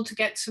people to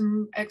get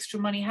some extra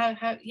money?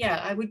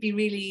 Yeah, I would be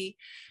really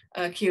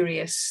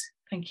curious.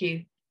 Thank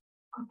you.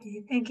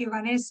 Okay, thank you,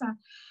 Vanessa.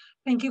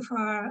 Thank you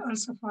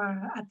also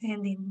for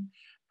attending.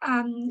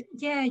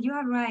 Yeah, you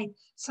are right.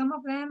 Some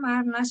of them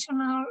are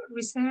national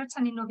research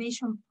and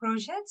innovation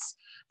projects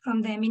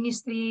from the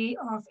Ministry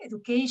of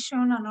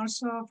Education and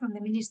also from the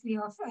Ministry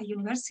of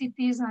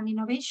Universities and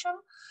Innovation.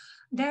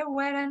 They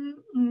weren't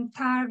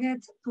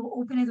targeted to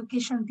open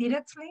education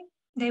directly.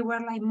 They were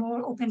like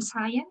more open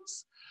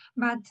science,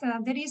 but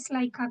there is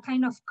like a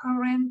kind of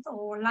current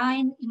or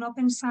line in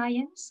open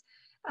science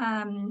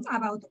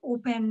about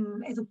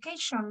open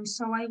education.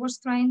 So I was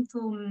trying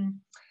to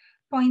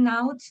point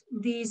out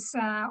this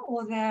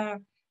other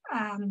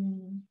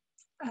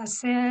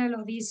cell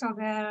or this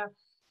other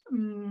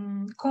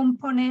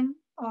component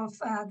of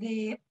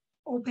the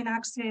open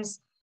access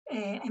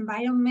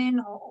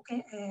environment or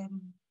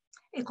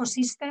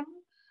ecosystem.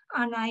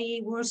 And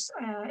I was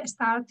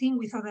starting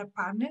with other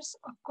partners,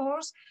 of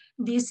course,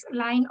 this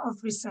line of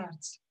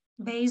research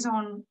based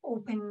on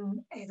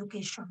open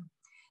education.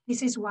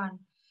 This is one.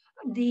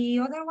 The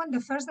other one,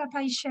 the first that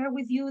I share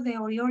with you, the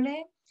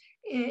ENOEL,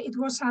 it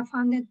was a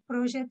funded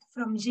project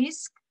from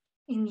GISC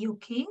in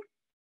UK.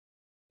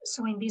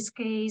 So in this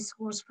case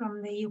was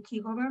from the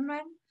UK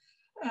government.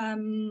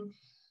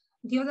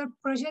 The other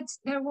projects,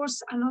 there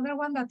was another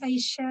one that I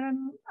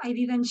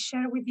didn't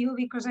share with you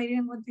because I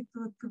didn't want it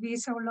to be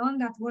so long.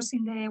 That was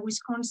in the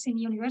Wisconsin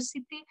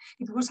University.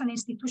 It was an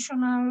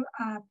institutional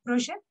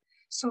project.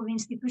 So the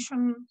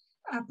institution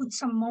put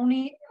some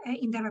money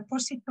in the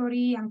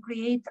repository and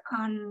create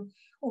an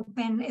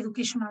open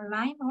educational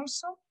line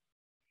also.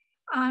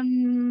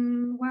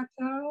 And what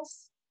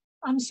else?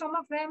 And some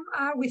of them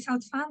are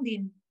without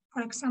funding.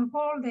 For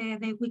example,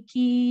 the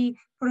wiki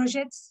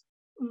projects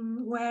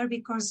were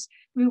because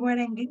we were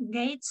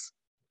engaged,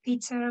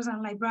 teachers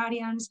and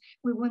librarians,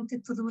 we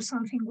wanted to do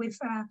something with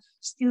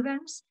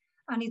students,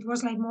 and it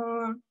was like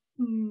more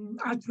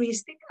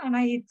altruistic. And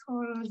I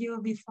told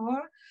you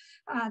before,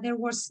 there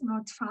was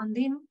not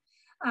funding.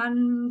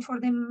 And for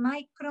the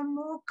micro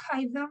MOOC,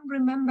 I don't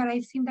remember,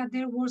 I think that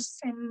there was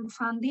some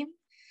funding,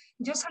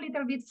 just a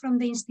little bit from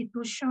the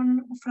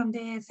institution, from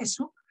the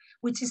CESUC,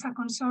 which is a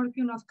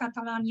consortium of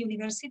Catalan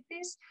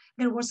universities.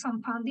 There was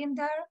some funding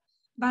there,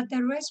 but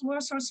the rest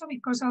was also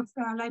because of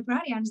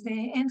librarians,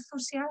 the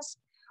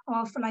enthusiasm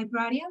of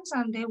librarians,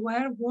 and they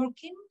were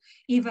working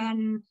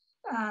even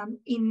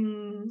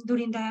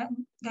during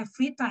the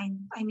free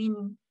time. I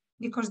mean,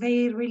 because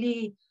they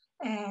really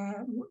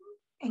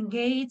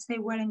they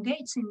were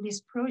engaged in this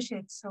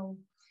project. So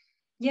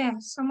yeah,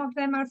 some of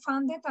them are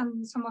funded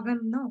and some of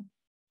them no.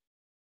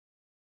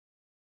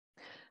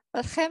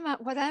 But Gema,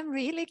 what I'm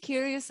really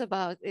curious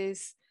about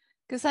is,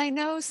 because I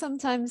know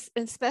sometimes,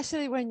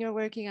 especially when you're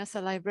working as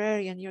a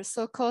librarian, you're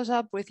so caught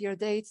up with your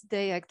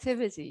day-to-day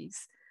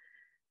activities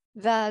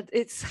that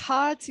it's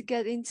hard to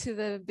get into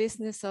the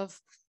business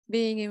of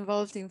being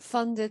involved in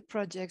funded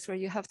projects where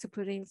you have to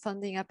put in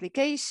funding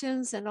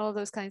applications and all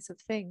those kinds of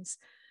things.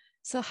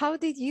 So how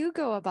did you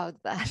go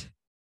about that?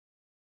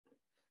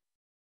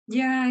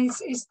 Yeah,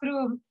 it's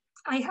true.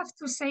 I have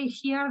to say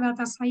here that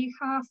as I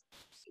have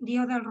the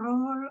other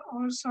role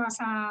also as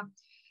a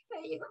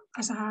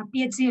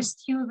PhD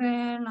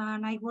student,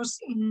 and I was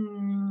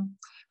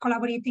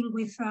collaborating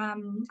with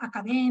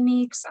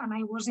academics, and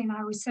I was in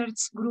a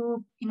research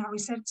group, in a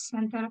research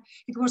center.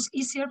 It was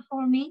easier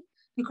for me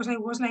because I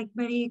was like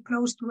very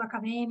close to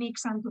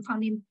academics and to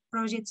funding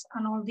projects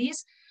and all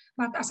this.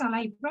 But as a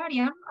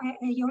librarian,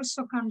 I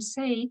also can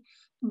say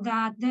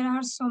that there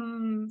are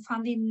some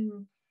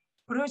funding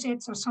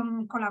projects or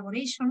some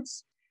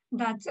collaborations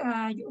that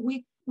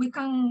we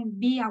can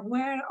be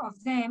aware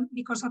of them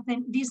because of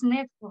these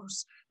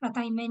networks that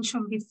I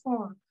mentioned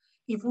before.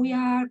 If we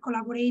are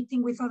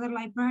collaborating with other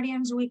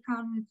librarians, we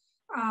can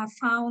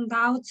find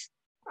out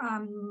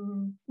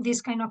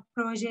these kind of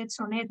projects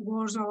or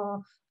networks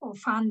or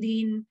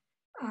funding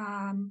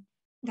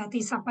that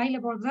is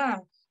available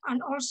there.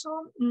 And also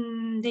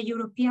the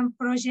European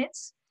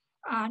projects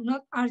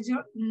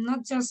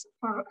not just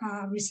for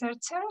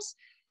researchers.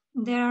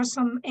 There are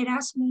some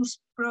Erasmus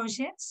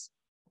projects.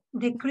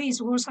 The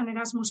CRIS was an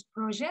Erasmus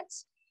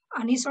project,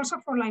 and it's also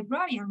for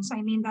librarians.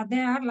 I mean that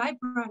there are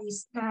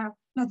libraries, that are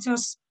not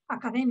just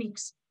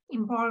academics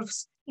involved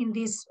in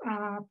this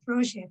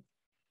project.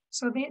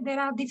 So there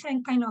are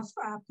different kind of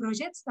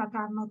projects that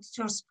are not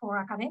just for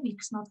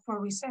academics, not for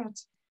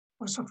research,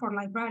 also for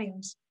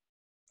librarians,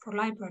 for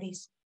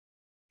libraries.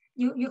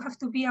 You have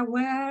to be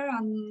aware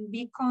and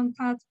be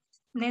contact,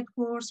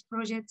 networks,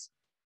 projects,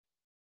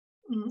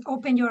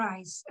 open your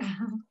eyes.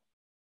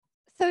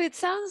 So it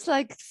sounds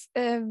like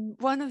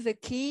one of the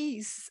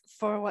keys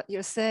for what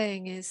you're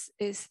saying is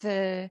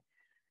the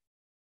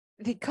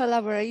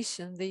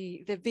collaboration,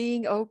 the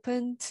being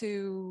open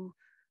to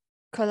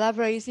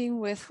collaborating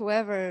with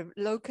whoever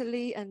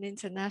locally and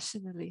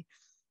internationally.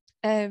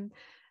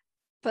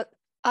 But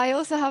I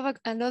also have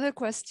another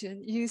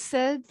question. You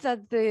said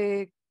that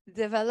the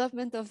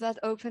development of that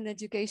open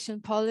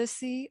education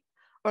policy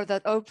or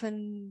that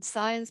open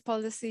science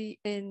policy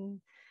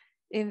in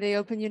the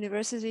Open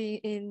University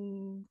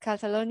in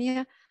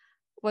Catalonia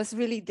was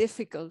really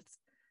difficult.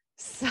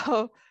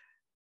 So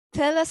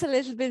tell us a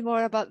little bit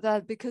more about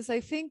that, because I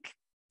think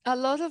a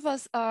lot of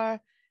us are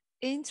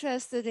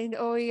interested in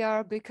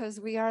OER because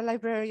we are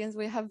librarians,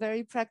 we have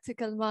very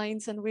practical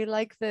minds, and we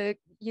like that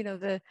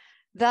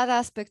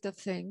aspect of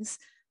things.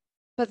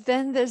 But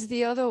then there's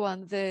the other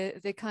one,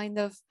 the kind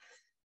of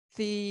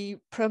the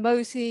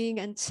promoting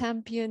and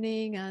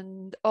championing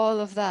and all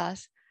of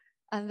that.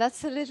 And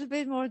that's a little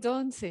bit more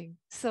daunting.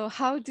 So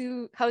how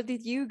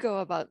did you go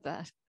about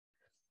that?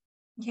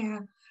 Yeah,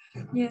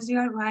 yes, you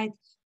are right.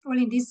 Well,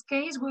 in this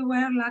case, we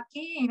were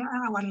lucky.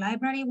 Our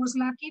library was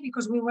lucky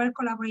because we were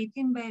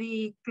collaborating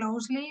very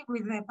closely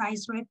with the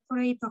Vice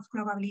Rectorate of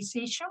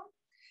Globalization.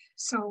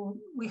 So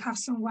we have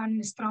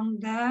someone strong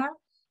there,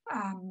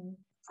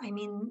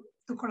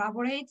 to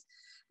collaborate.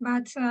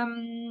 But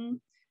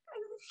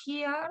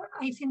here,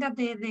 I think that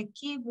the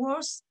key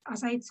was,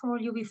 as I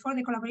told you before,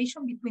 the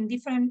collaboration between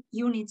different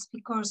units,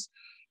 because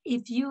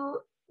if you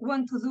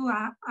want to do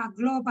a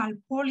global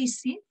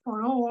policy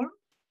for all,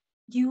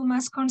 you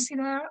must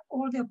consider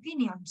all the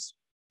opinions.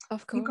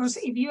 Of course. Because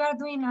if you are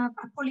doing a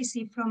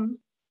policy from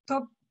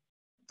top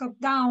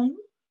down,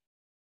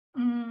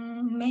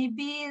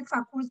 maybe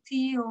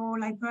faculty or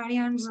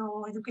librarians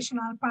or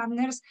educational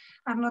partners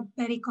are not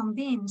very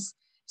convinced.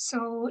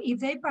 So if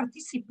they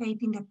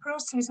participate in the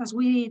process, as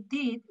we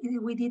did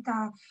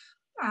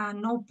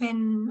an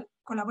open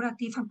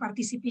collaborative and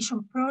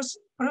participation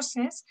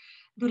process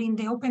during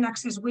the Open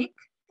Access Week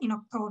in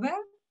October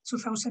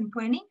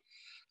 2020.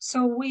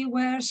 So we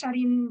were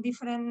sharing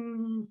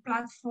different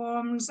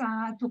platforms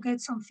to get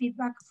some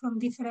feedback from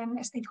different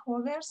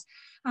stakeholders,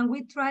 and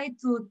we tried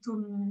to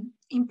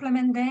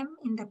implement them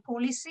in the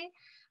policy.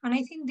 And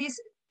I think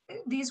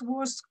this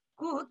was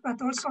good,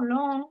 but also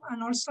long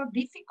and also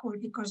difficult,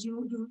 because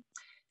you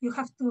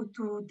have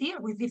to deal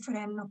with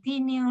different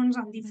opinions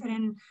and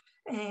different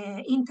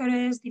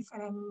interests,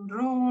 different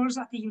roles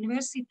at the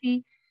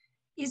university.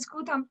 It's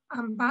good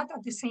and bad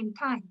at the same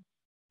time.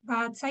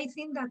 But I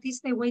think that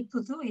is the way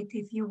to do it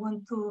if you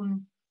want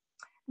to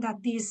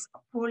that this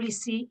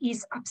policy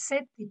is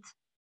accepted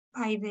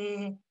by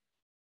the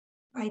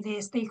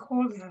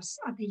stakeholders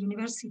at the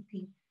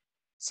university.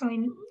 So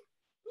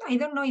I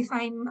don't know if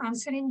I'm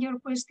answering your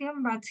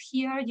question, but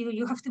here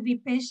you have to be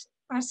patient,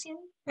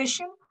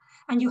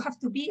 and you have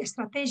to be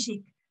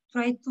strategic.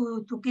 Try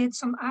to get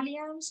some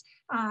alliance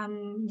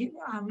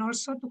and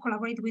also to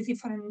collaborate with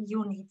different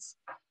units.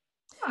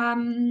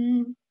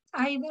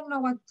 I don't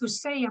know what to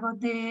say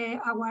about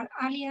our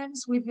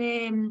alliance with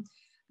the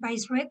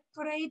Vice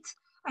Rectorate.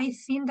 I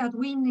think that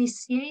we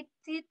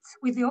initiated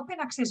with the Open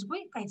Access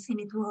Week, I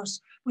think it was,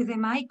 with the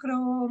micro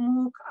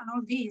MOOC and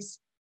all this.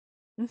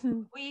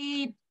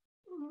 We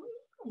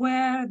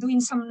were doing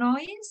some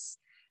noise.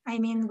 I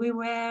mean, we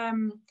were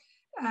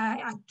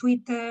at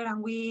Twitter,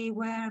 and we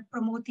were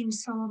promoting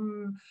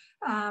some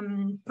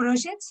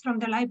projects from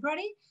the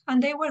library,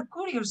 and they were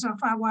curious of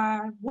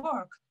our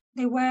work.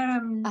 They were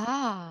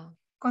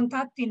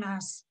contacting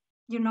us,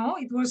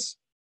 it was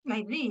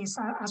like this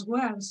as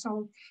well.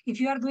 So if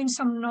you are doing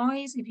some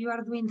noise, if you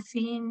are doing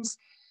things,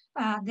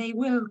 they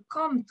will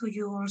come to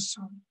you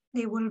also.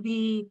 They will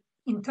be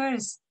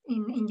interested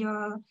in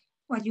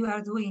what you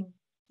are doing.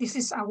 This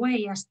is a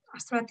way, a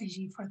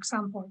strategy, for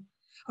example.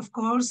 Of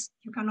course,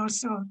 you can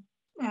also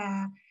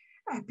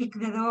pick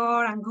the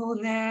door and go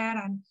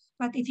there.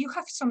 But if you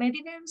have some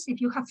evidence,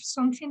 if you have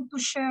something to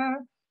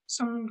share,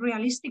 some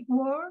realistic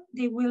work,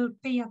 they will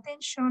pay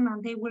attention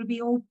and they will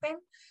be open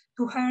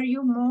to hear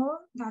you more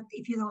than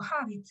if you don't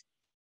have it.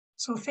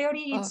 So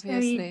theory, it's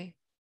very,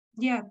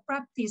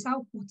 practice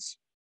outputs.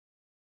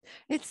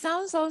 It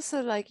sounds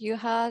also like you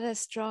had a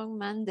strong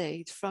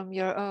mandate from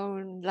your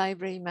own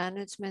library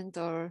management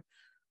or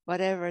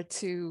whatever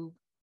to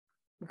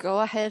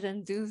go ahead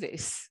and do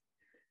this.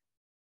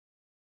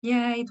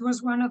 Yeah, it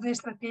was one of the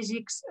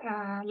strategic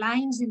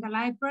lines in the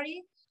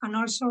library and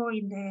also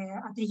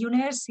at the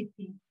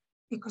university,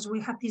 because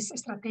we had this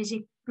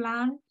strategic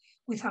plan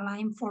with a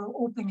line for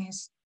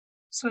openness.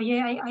 So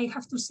yeah, I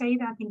have to say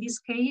that in this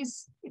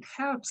case, it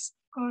helps.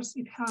 Of course,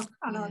 it helped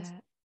a lot.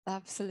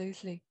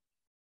 Absolutely.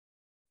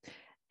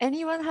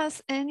 Anyone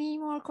has any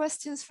more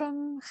questions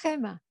from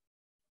Gema?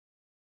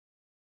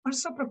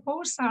 Also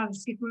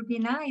proposals. It would be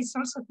nice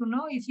also to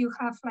know if you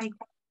have like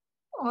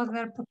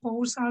other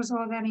proposals,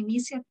 other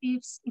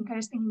initiatives,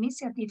 interesting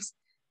initiatives.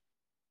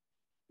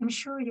 I'm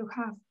sure you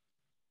have.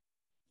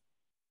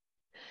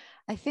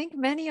 I think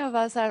many of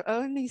us are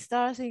only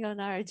starting on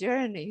our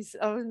journeys.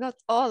 Oh, not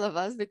all of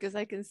us, because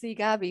I can see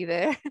Gabby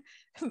there.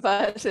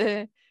 But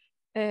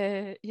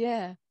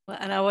yeah. Well,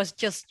 and I was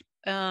just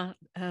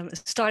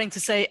starting to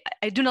say,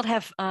 I do not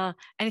have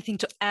anything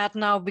to add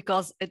now,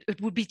 because it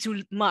would be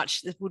too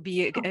much. It would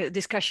be a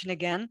discussion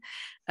again.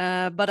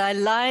 But I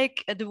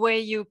like the way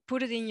you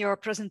put it in your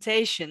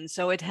presentation.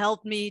 So it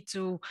helped me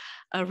to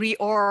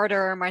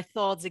reorder my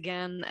thoughts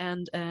again.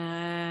 And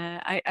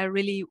I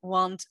really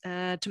want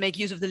to make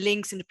use of the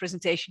links in the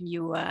presentation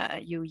you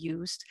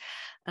used,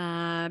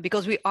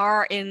 because we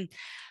are in,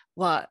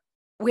 well,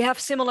 we have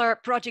similar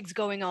projects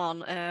going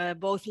on,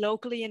 both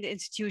locally in the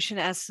institution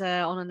as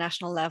on a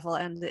national level.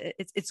 And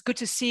it's good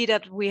to see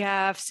that we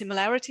have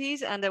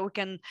similarities and that we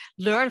can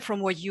learn from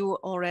what you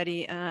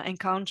already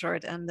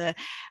encountered. And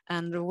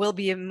there will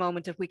be a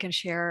moment that we can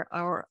share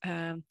our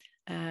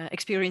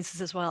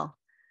experiences as well.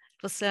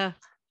 It was,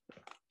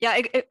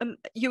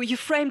 you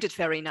framed it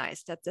very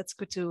nice. That's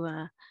good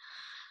to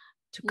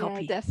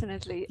copy. Yeah,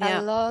 definitely.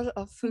 A lot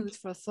of food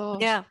for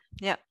thought. Yeah.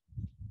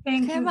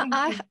 Thank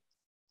you.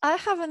 I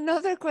have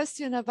another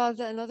question about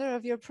another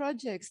of your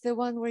projects, the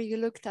one where you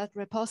looked at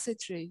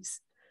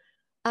repositories.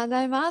 And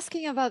I'm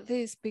asking about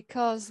this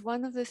because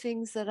one of the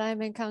things that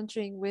I'm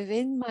encountering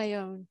within my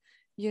own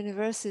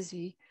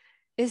university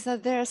is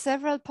that there are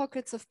several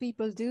pockets of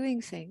people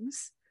doing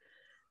things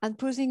and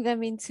putting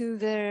them into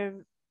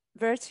their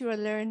virtual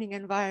learning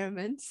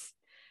environments.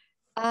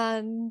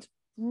 And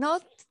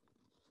not,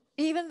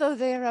 even though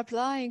they're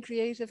applying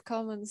Creative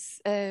Commons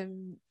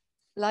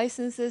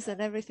licenses and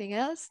everything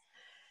else,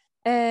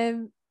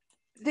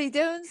 they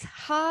don't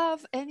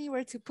have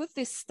anywhere to put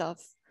this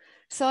stuff.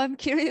 So I'm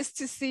curious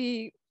to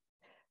see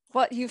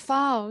what you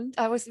found.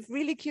 I was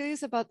really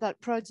curious about that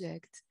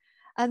project.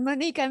 And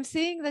Monique, I'm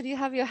seeing that you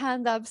have your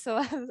hand up,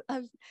 so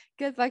I'll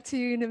get back to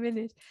you in a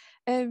minute.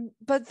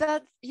 But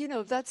that, you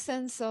know, that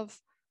sense of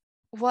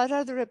what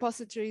are the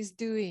repositories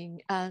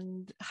doing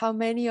and how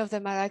many of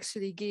them are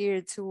actually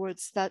geared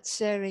towards that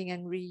sharing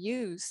and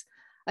reuse,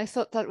 I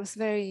thought that was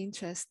very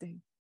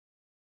interesting.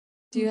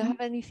 Do you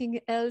have anything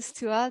else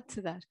to add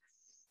to that?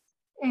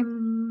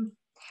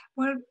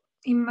 Well,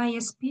 in my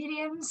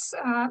experience,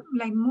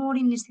 like more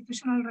in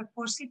institutional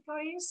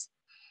repositories,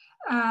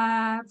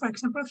 for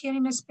example, here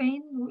in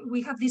Spain,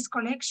 we have these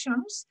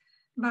collections,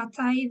 but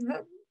I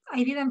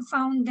didn't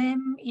found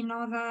them in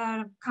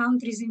other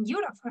countries in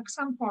Europe, for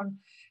example.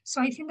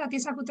 So I think that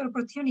is a good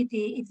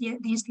opportunity if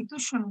the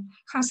institution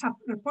has a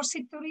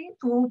repository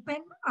to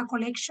open a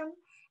collection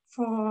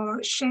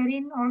for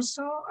sharing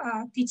also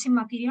teaching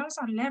materials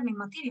and learning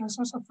materials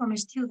also from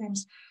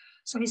students.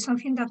 So it's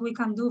something that we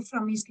can do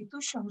from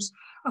institutions.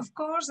 Of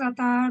course, that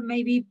are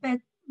maybe,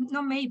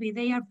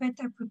 they are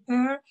better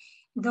prepared,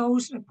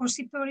 those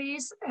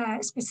repositories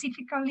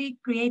specifically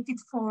created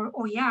for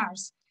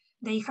OERs.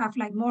 They have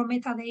like more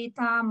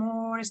metadata,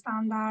 more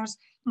standards,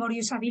 more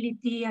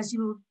usability, as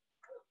you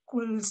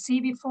could see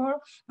before.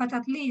 But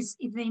at least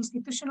if the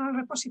institutional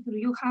repository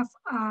you have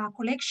a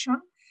collection,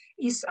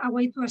 is a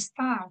way to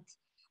start.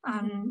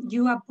 And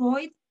you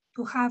avoid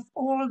to have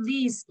all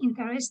these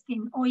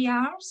interesting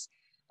OERs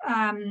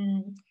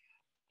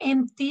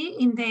empty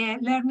in the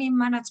learning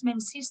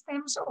management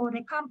systems or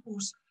the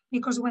campus,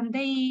 because when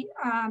they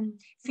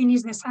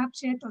finish the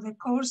subject or the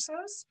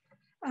courses,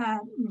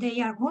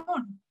 they are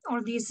gone.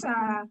 All these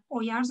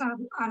OERs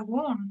are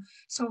gone.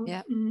 So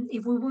yeah.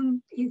 If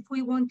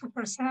we want to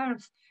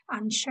preserve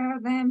and share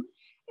them,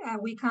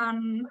 we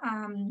can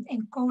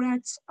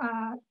encourage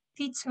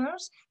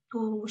teachers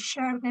to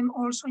share them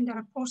also in the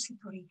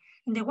repository,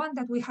 in the one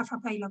that we have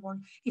available.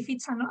 If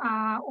it's an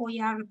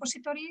OER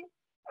repository,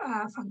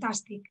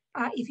 fantastic.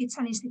 If it's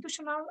an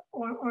institutional,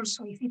 or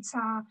also if it's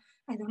a,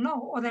 I don't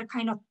know, other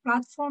kind of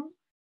platform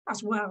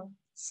as well.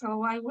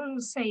 So I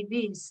will say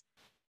this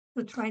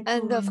to try to...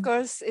 And of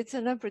course, it's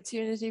an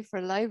opportunity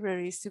for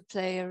libraries to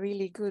play a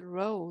really good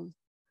role.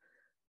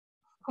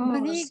 Of course,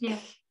 Monique, yeah.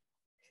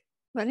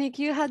 Monique,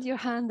 you had your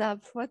hand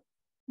up. What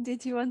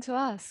did you want to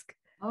ask?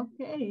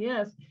 Okay,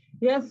 yes.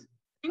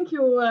 Thank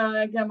you,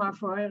 Gema,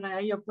 for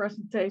your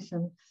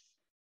presentation.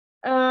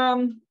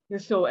 You're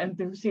so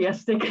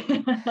enthusiastic.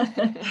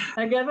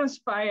 I get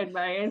inspired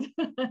by it.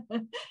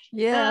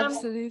 Yeah,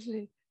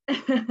 absolutely.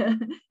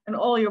 And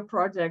all your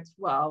projects,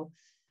 wow.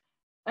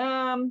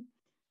 I'm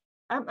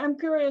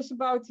curious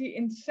about the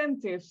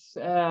incentives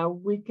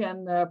we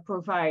can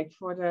provide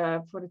for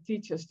the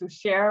teachers to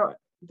share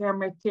their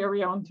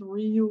material and to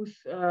reuse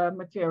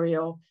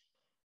material.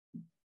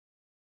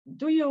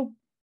 Do you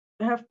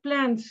have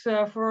plans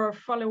for a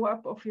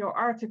follow-up of your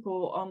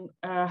article on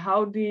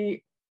how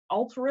the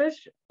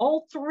altruism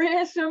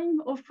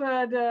of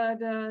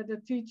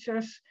the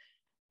teachers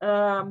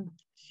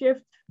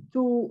shift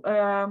to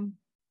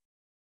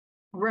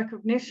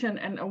recognition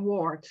and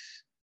awards?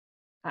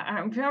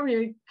 I'm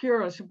very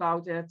curious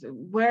about that.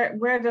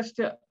 Where does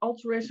the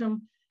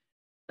altruism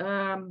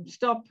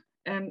stop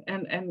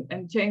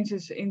and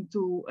changes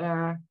into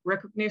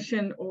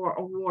recognition or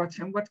awards?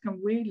 And what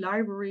can we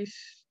libraries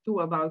do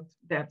about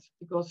that?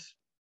 Because,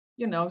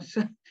 you know,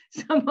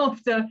 some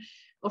of the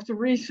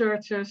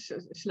researchers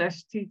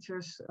 /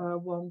 teachers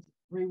want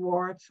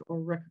rewards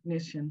or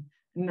recognition,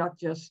 not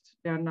just,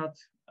 they're not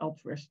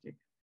altruistic.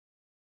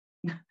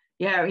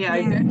 Yeah.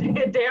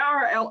 They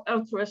are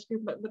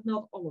altruistic, but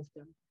not all of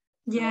them.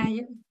 Yeah,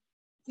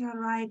 you're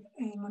right,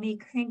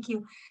 Monique. Thank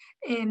you.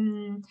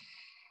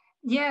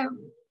 Yeah,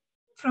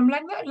 from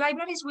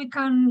libraries we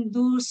can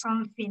do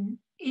something.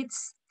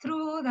 It's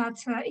true that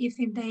if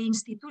the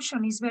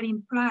institution is very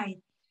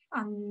implied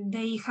and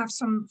they have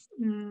some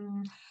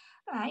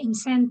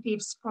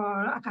incentives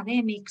for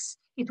academics,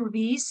 it will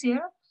be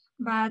easier.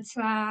 But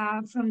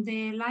from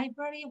the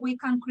library, we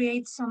can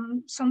create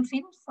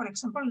something. For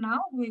example,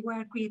 now we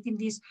were creating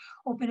these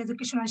open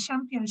educational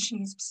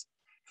championships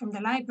from the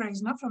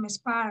libraries, not from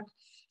Spark.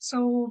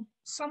 So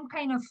some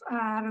kind of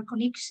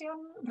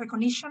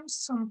recognition,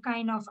 some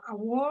kind of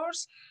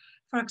awards.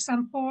 For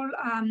example,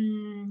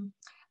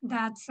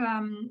 that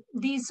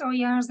these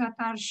OERs that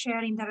are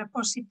shared in the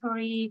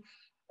repository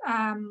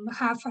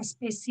have a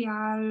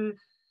special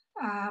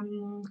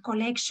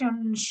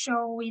collection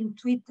show in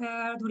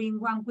Twitter during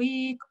 1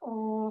 week,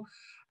 or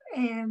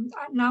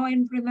now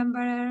I'm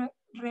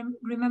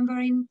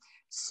remembering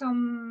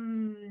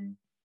some.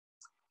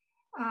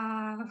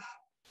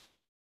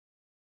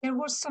 There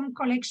was some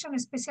collection, a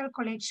special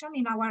collection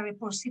in our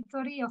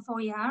repository of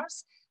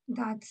OERs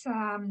that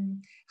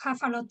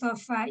have a lot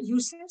of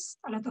uses,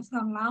 a lot of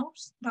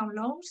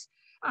downloads,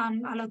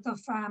 and a lot of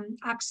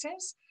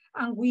access.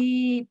 And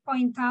we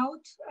point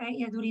out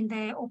during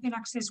the Open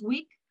Access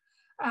Week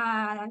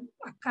a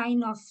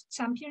kind of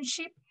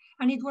championship,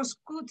 and it was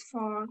good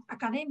for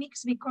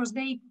academics because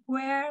they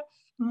were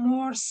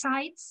more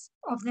sites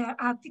of their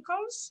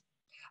articles,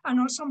 and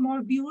also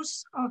more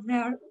views of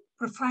their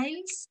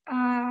profiles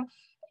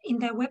in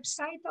the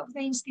website of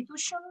the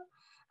institution,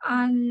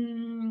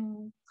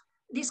 and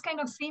these kind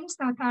of things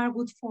that are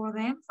good for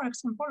them, for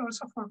example,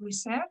 also for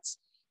research,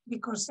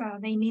 because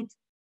they need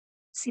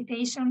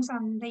citations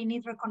and they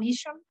need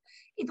recognition.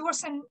 It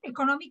wasn't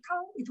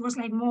economical, it was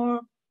like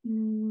more,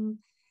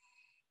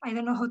 I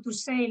don't know how to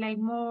say, like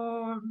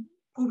more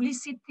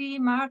publicity,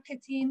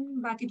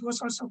 marketing, but it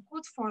was also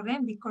good for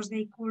them because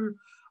they could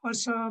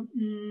also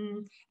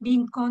be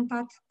in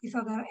contact with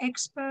other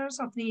experts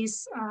of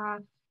these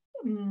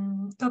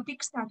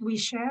topics that we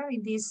share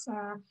in this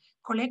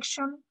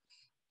collection.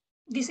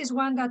 This is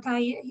one that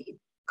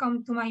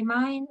come to my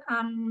mind,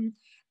 and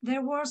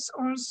there was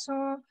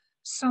also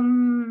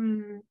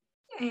some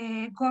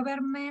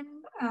government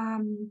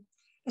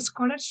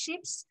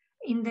scholarships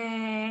in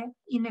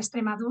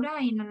Extremadura,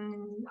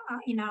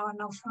 in our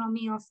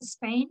autonomy of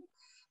Spain,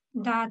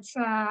 that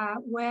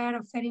were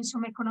offering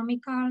some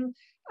economical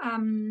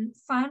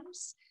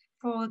funds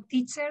for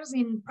teachers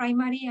in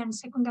primary and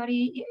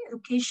secondary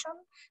education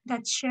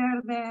that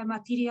share the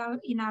material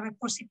in a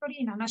repository,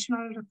 in a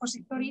national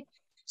repository.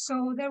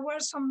 So there were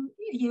some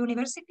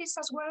universities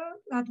as well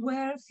that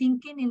were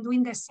thinking in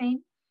doing the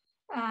same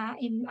at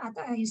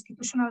an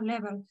institutional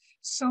level.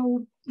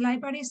 So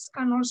libraries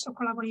can also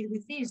collaborate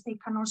with this. They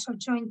can also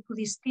join to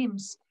these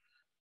teams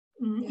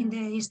in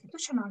the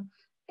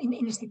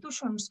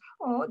institutions,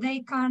 or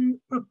they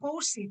can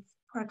propose it.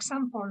 For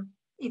example,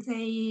 if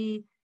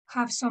they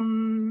have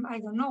some, I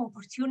don't know,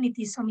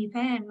 opportunity, some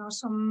event or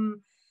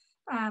some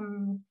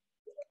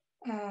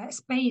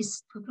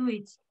space to do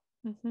it.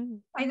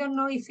 I don't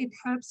know if it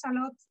helps a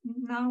lot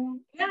now.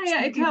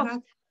 Yeah, it helps.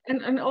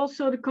 And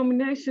also the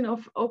combination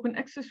of Open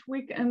Access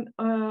Week and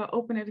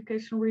open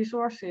educational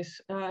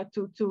resources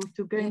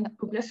to gain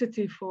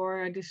publicity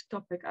for this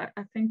topic.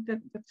 I think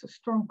that's a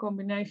strong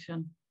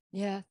combination.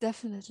 Yeah,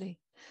 definitely.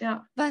 Yeah.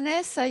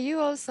 Vanessa, you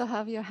also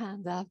have your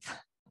hand up.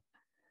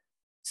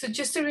 So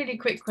just a really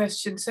quick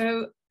question.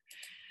 So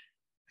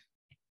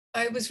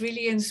I was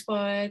really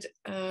inspired.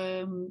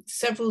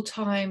 Several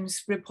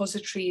times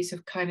repositories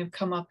have kind of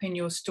come up in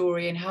your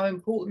story and how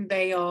important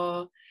they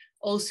are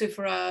also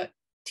for our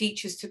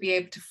teachers to be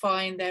able to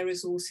find their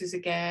resources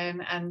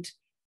again.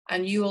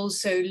 And you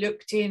also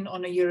looked in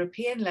on a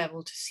European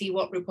level to see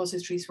what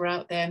repositories were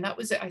out there. And that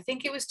was, I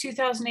think it was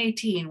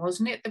 2018,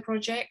 wasn't it, the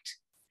project?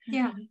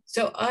 Yeah.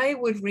 So I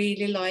would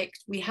really like,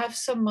 we have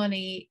some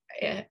money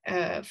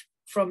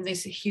from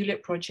this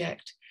Hewlett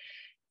project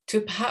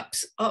to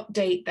perhaps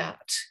update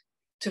that,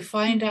 to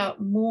find out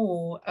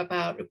more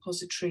about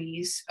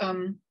repositories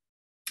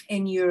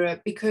in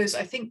Europe, because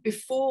I think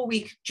before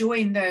we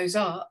join those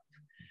up,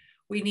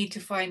 we need to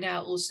find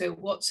out also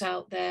what's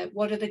out there,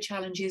 what are the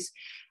challenges.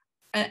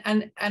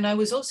 And I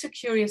was also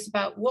curious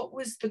about what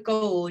was the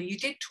goal. You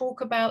did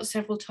talk about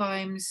several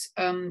times,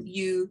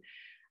 you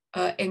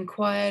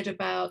inquired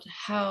about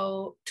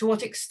how, to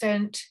what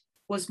extent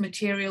was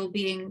material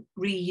being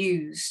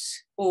reused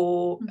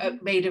or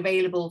made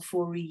available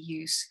for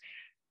reuse.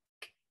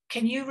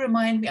 Can you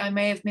remind me, I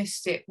may have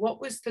missed it, what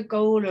was the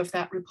goal of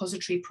that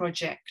repository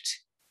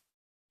project?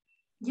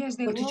 Yes,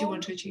 what did you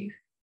want to achieve?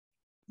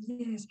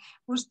 Yes,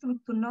 was to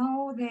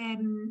know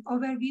the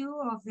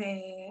overview of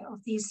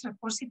these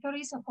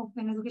repositories of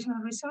open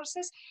educational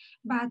resources,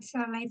 but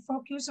like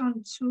focus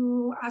on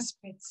two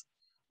aspects.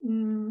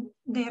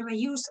 The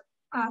reuse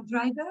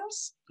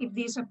drivers, if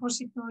these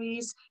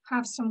repositories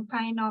have some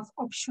kind of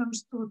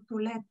options to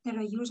let the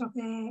reuse of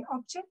the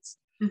objects,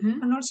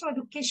 and also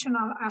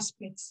educational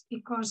aspects,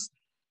 because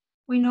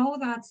we know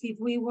that if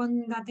we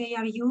want that they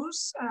are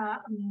used,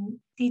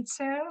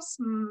 teachers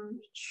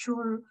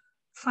should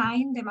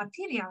find the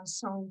material.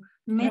 So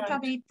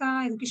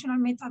metadata, educational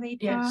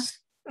metadata,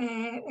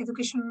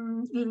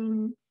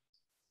 education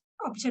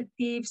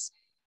objectives,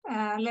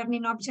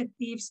 learning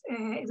objectives,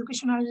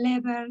 educational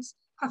levels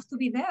have to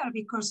be there,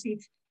 because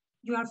if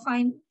you are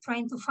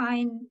trying to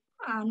find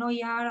an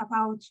OER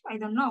about, I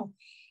don't know,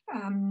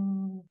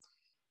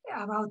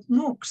 about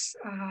MOOCs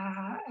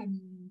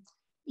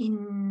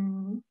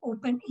in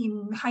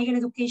higher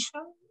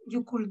education,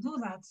 you could do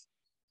that.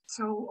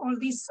 So all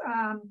these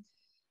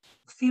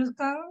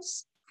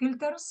filters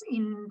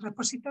in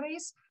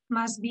repositories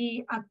must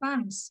be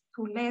advanced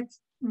to let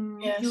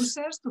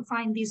users to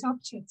find these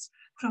objects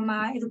from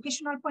an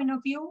educational point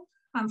of view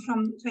and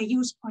from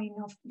reuse point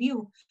of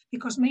view,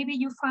 because maybe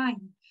you find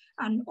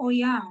an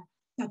OER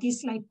that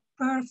is like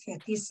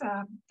perfect, is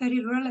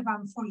very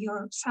relevant for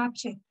your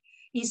subject,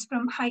 is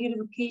from higher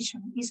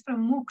education, is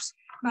from MOOCs,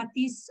 but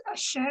is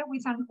shared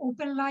with an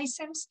open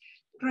license,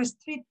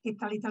 restricted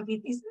a little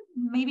bit, is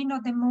maybe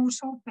not the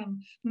most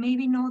open,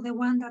 maybe not the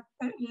one that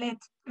let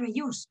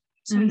reuse.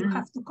 So you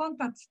have to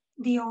contact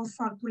the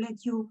author to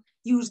let you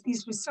use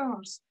this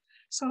resource.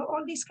 So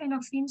all these kind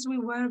of things, we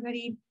were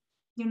very,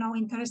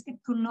 interested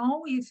to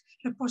know if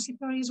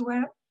repositories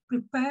were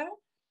prepared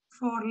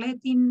for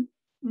letting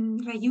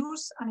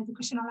reuse and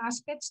educational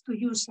aspects to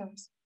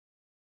users.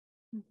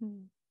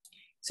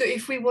 So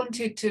if we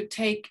wanted to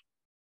take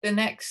the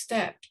next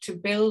step to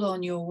build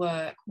on your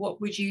work,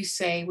 what would you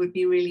say would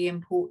be really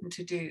important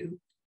to do?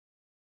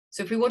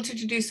 So if we wanted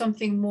to do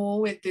something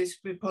more with these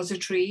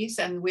repositories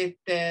and with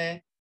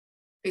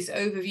this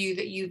overview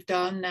that you've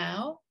done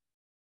now,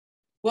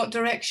 what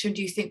direction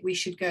do you think we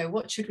should go?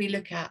 What should we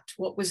look at?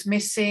 What was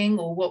missing,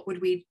 or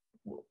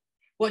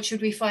what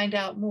should we find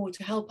out more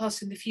to help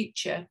us in the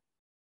future?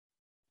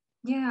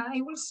 Yeah,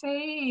 I will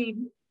say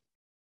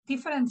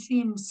different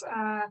things.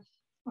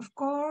 Of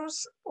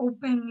course,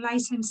 open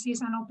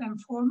licenses and open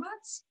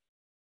formats.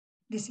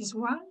 This is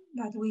one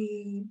that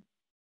we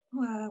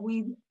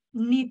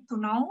need to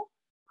know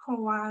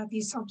how are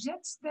these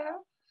objects there.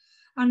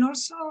 And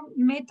also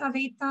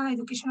metadata,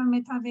 educational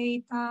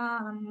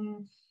metadata,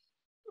 and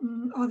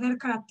other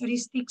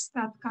characteristics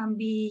that can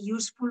be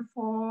useful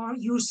for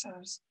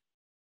users.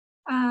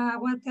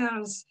 What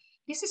else?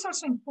 This is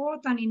also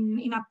important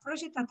in a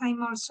project that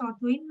I'm also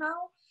doing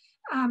now.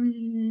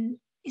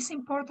 It's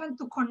important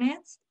to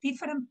connect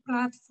different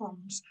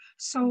platforms.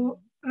 So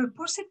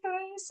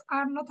repositories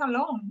are not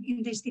alone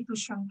in the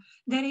institution.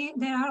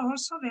 There are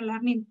also the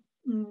learning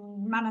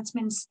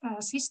management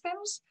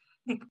systems,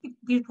 the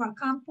virtual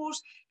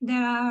campus.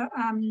 There are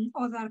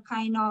other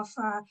kind of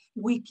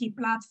wiki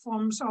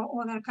platforms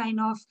or other kind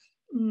of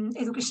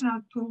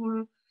educational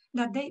tool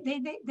that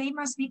they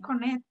must be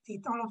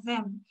connected, all of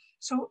them.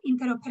 So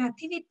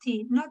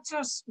interoperability, not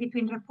just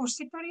between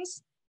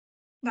repositories,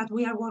 that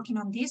we are working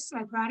on this,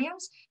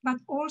 librarians, but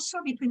also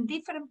between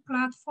different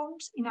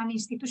platforms in an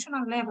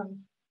institutional level.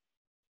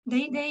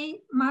 They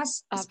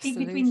must speak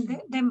between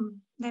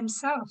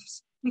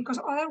themselves, because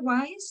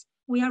otherwise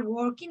we are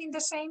working in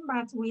the same,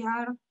 but we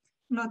are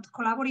not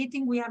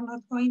collaborating, we are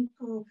not going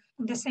to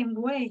in the same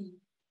way.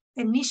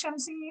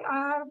 Technicians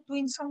are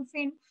doing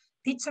something,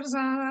 teachers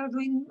are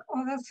doing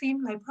other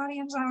things,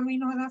 librarians are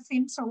doing other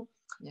things, so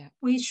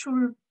we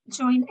should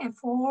join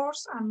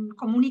efforts and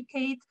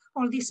communicate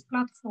all these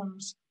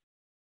platforms.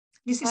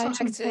 This is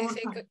also important. I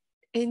think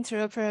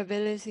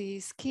interoperability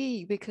is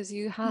key, because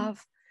you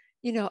have,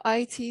 you know,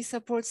 IT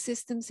support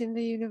systems in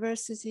the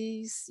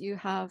universities, you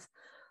have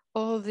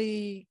all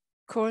the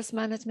course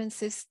management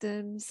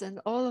systems and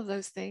all of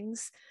those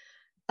things.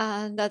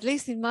 And at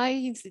least in my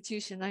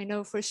institution, I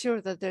know for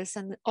sure that there's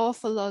an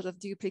awful lot of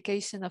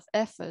duplication of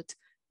effort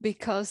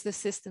because the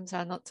systems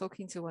are not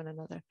talking to one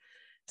another.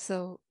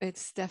 So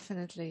it's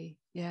definitely,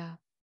 yeah.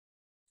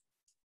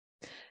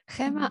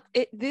 Gema,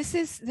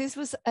 this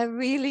was a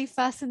really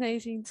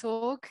fascinating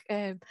talk,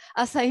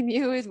 as I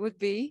knew it would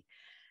be.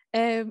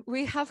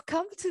 We have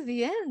come to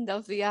the end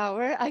of the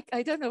hour.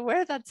 I don't know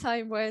where that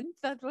time went.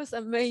 That was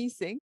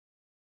amazing.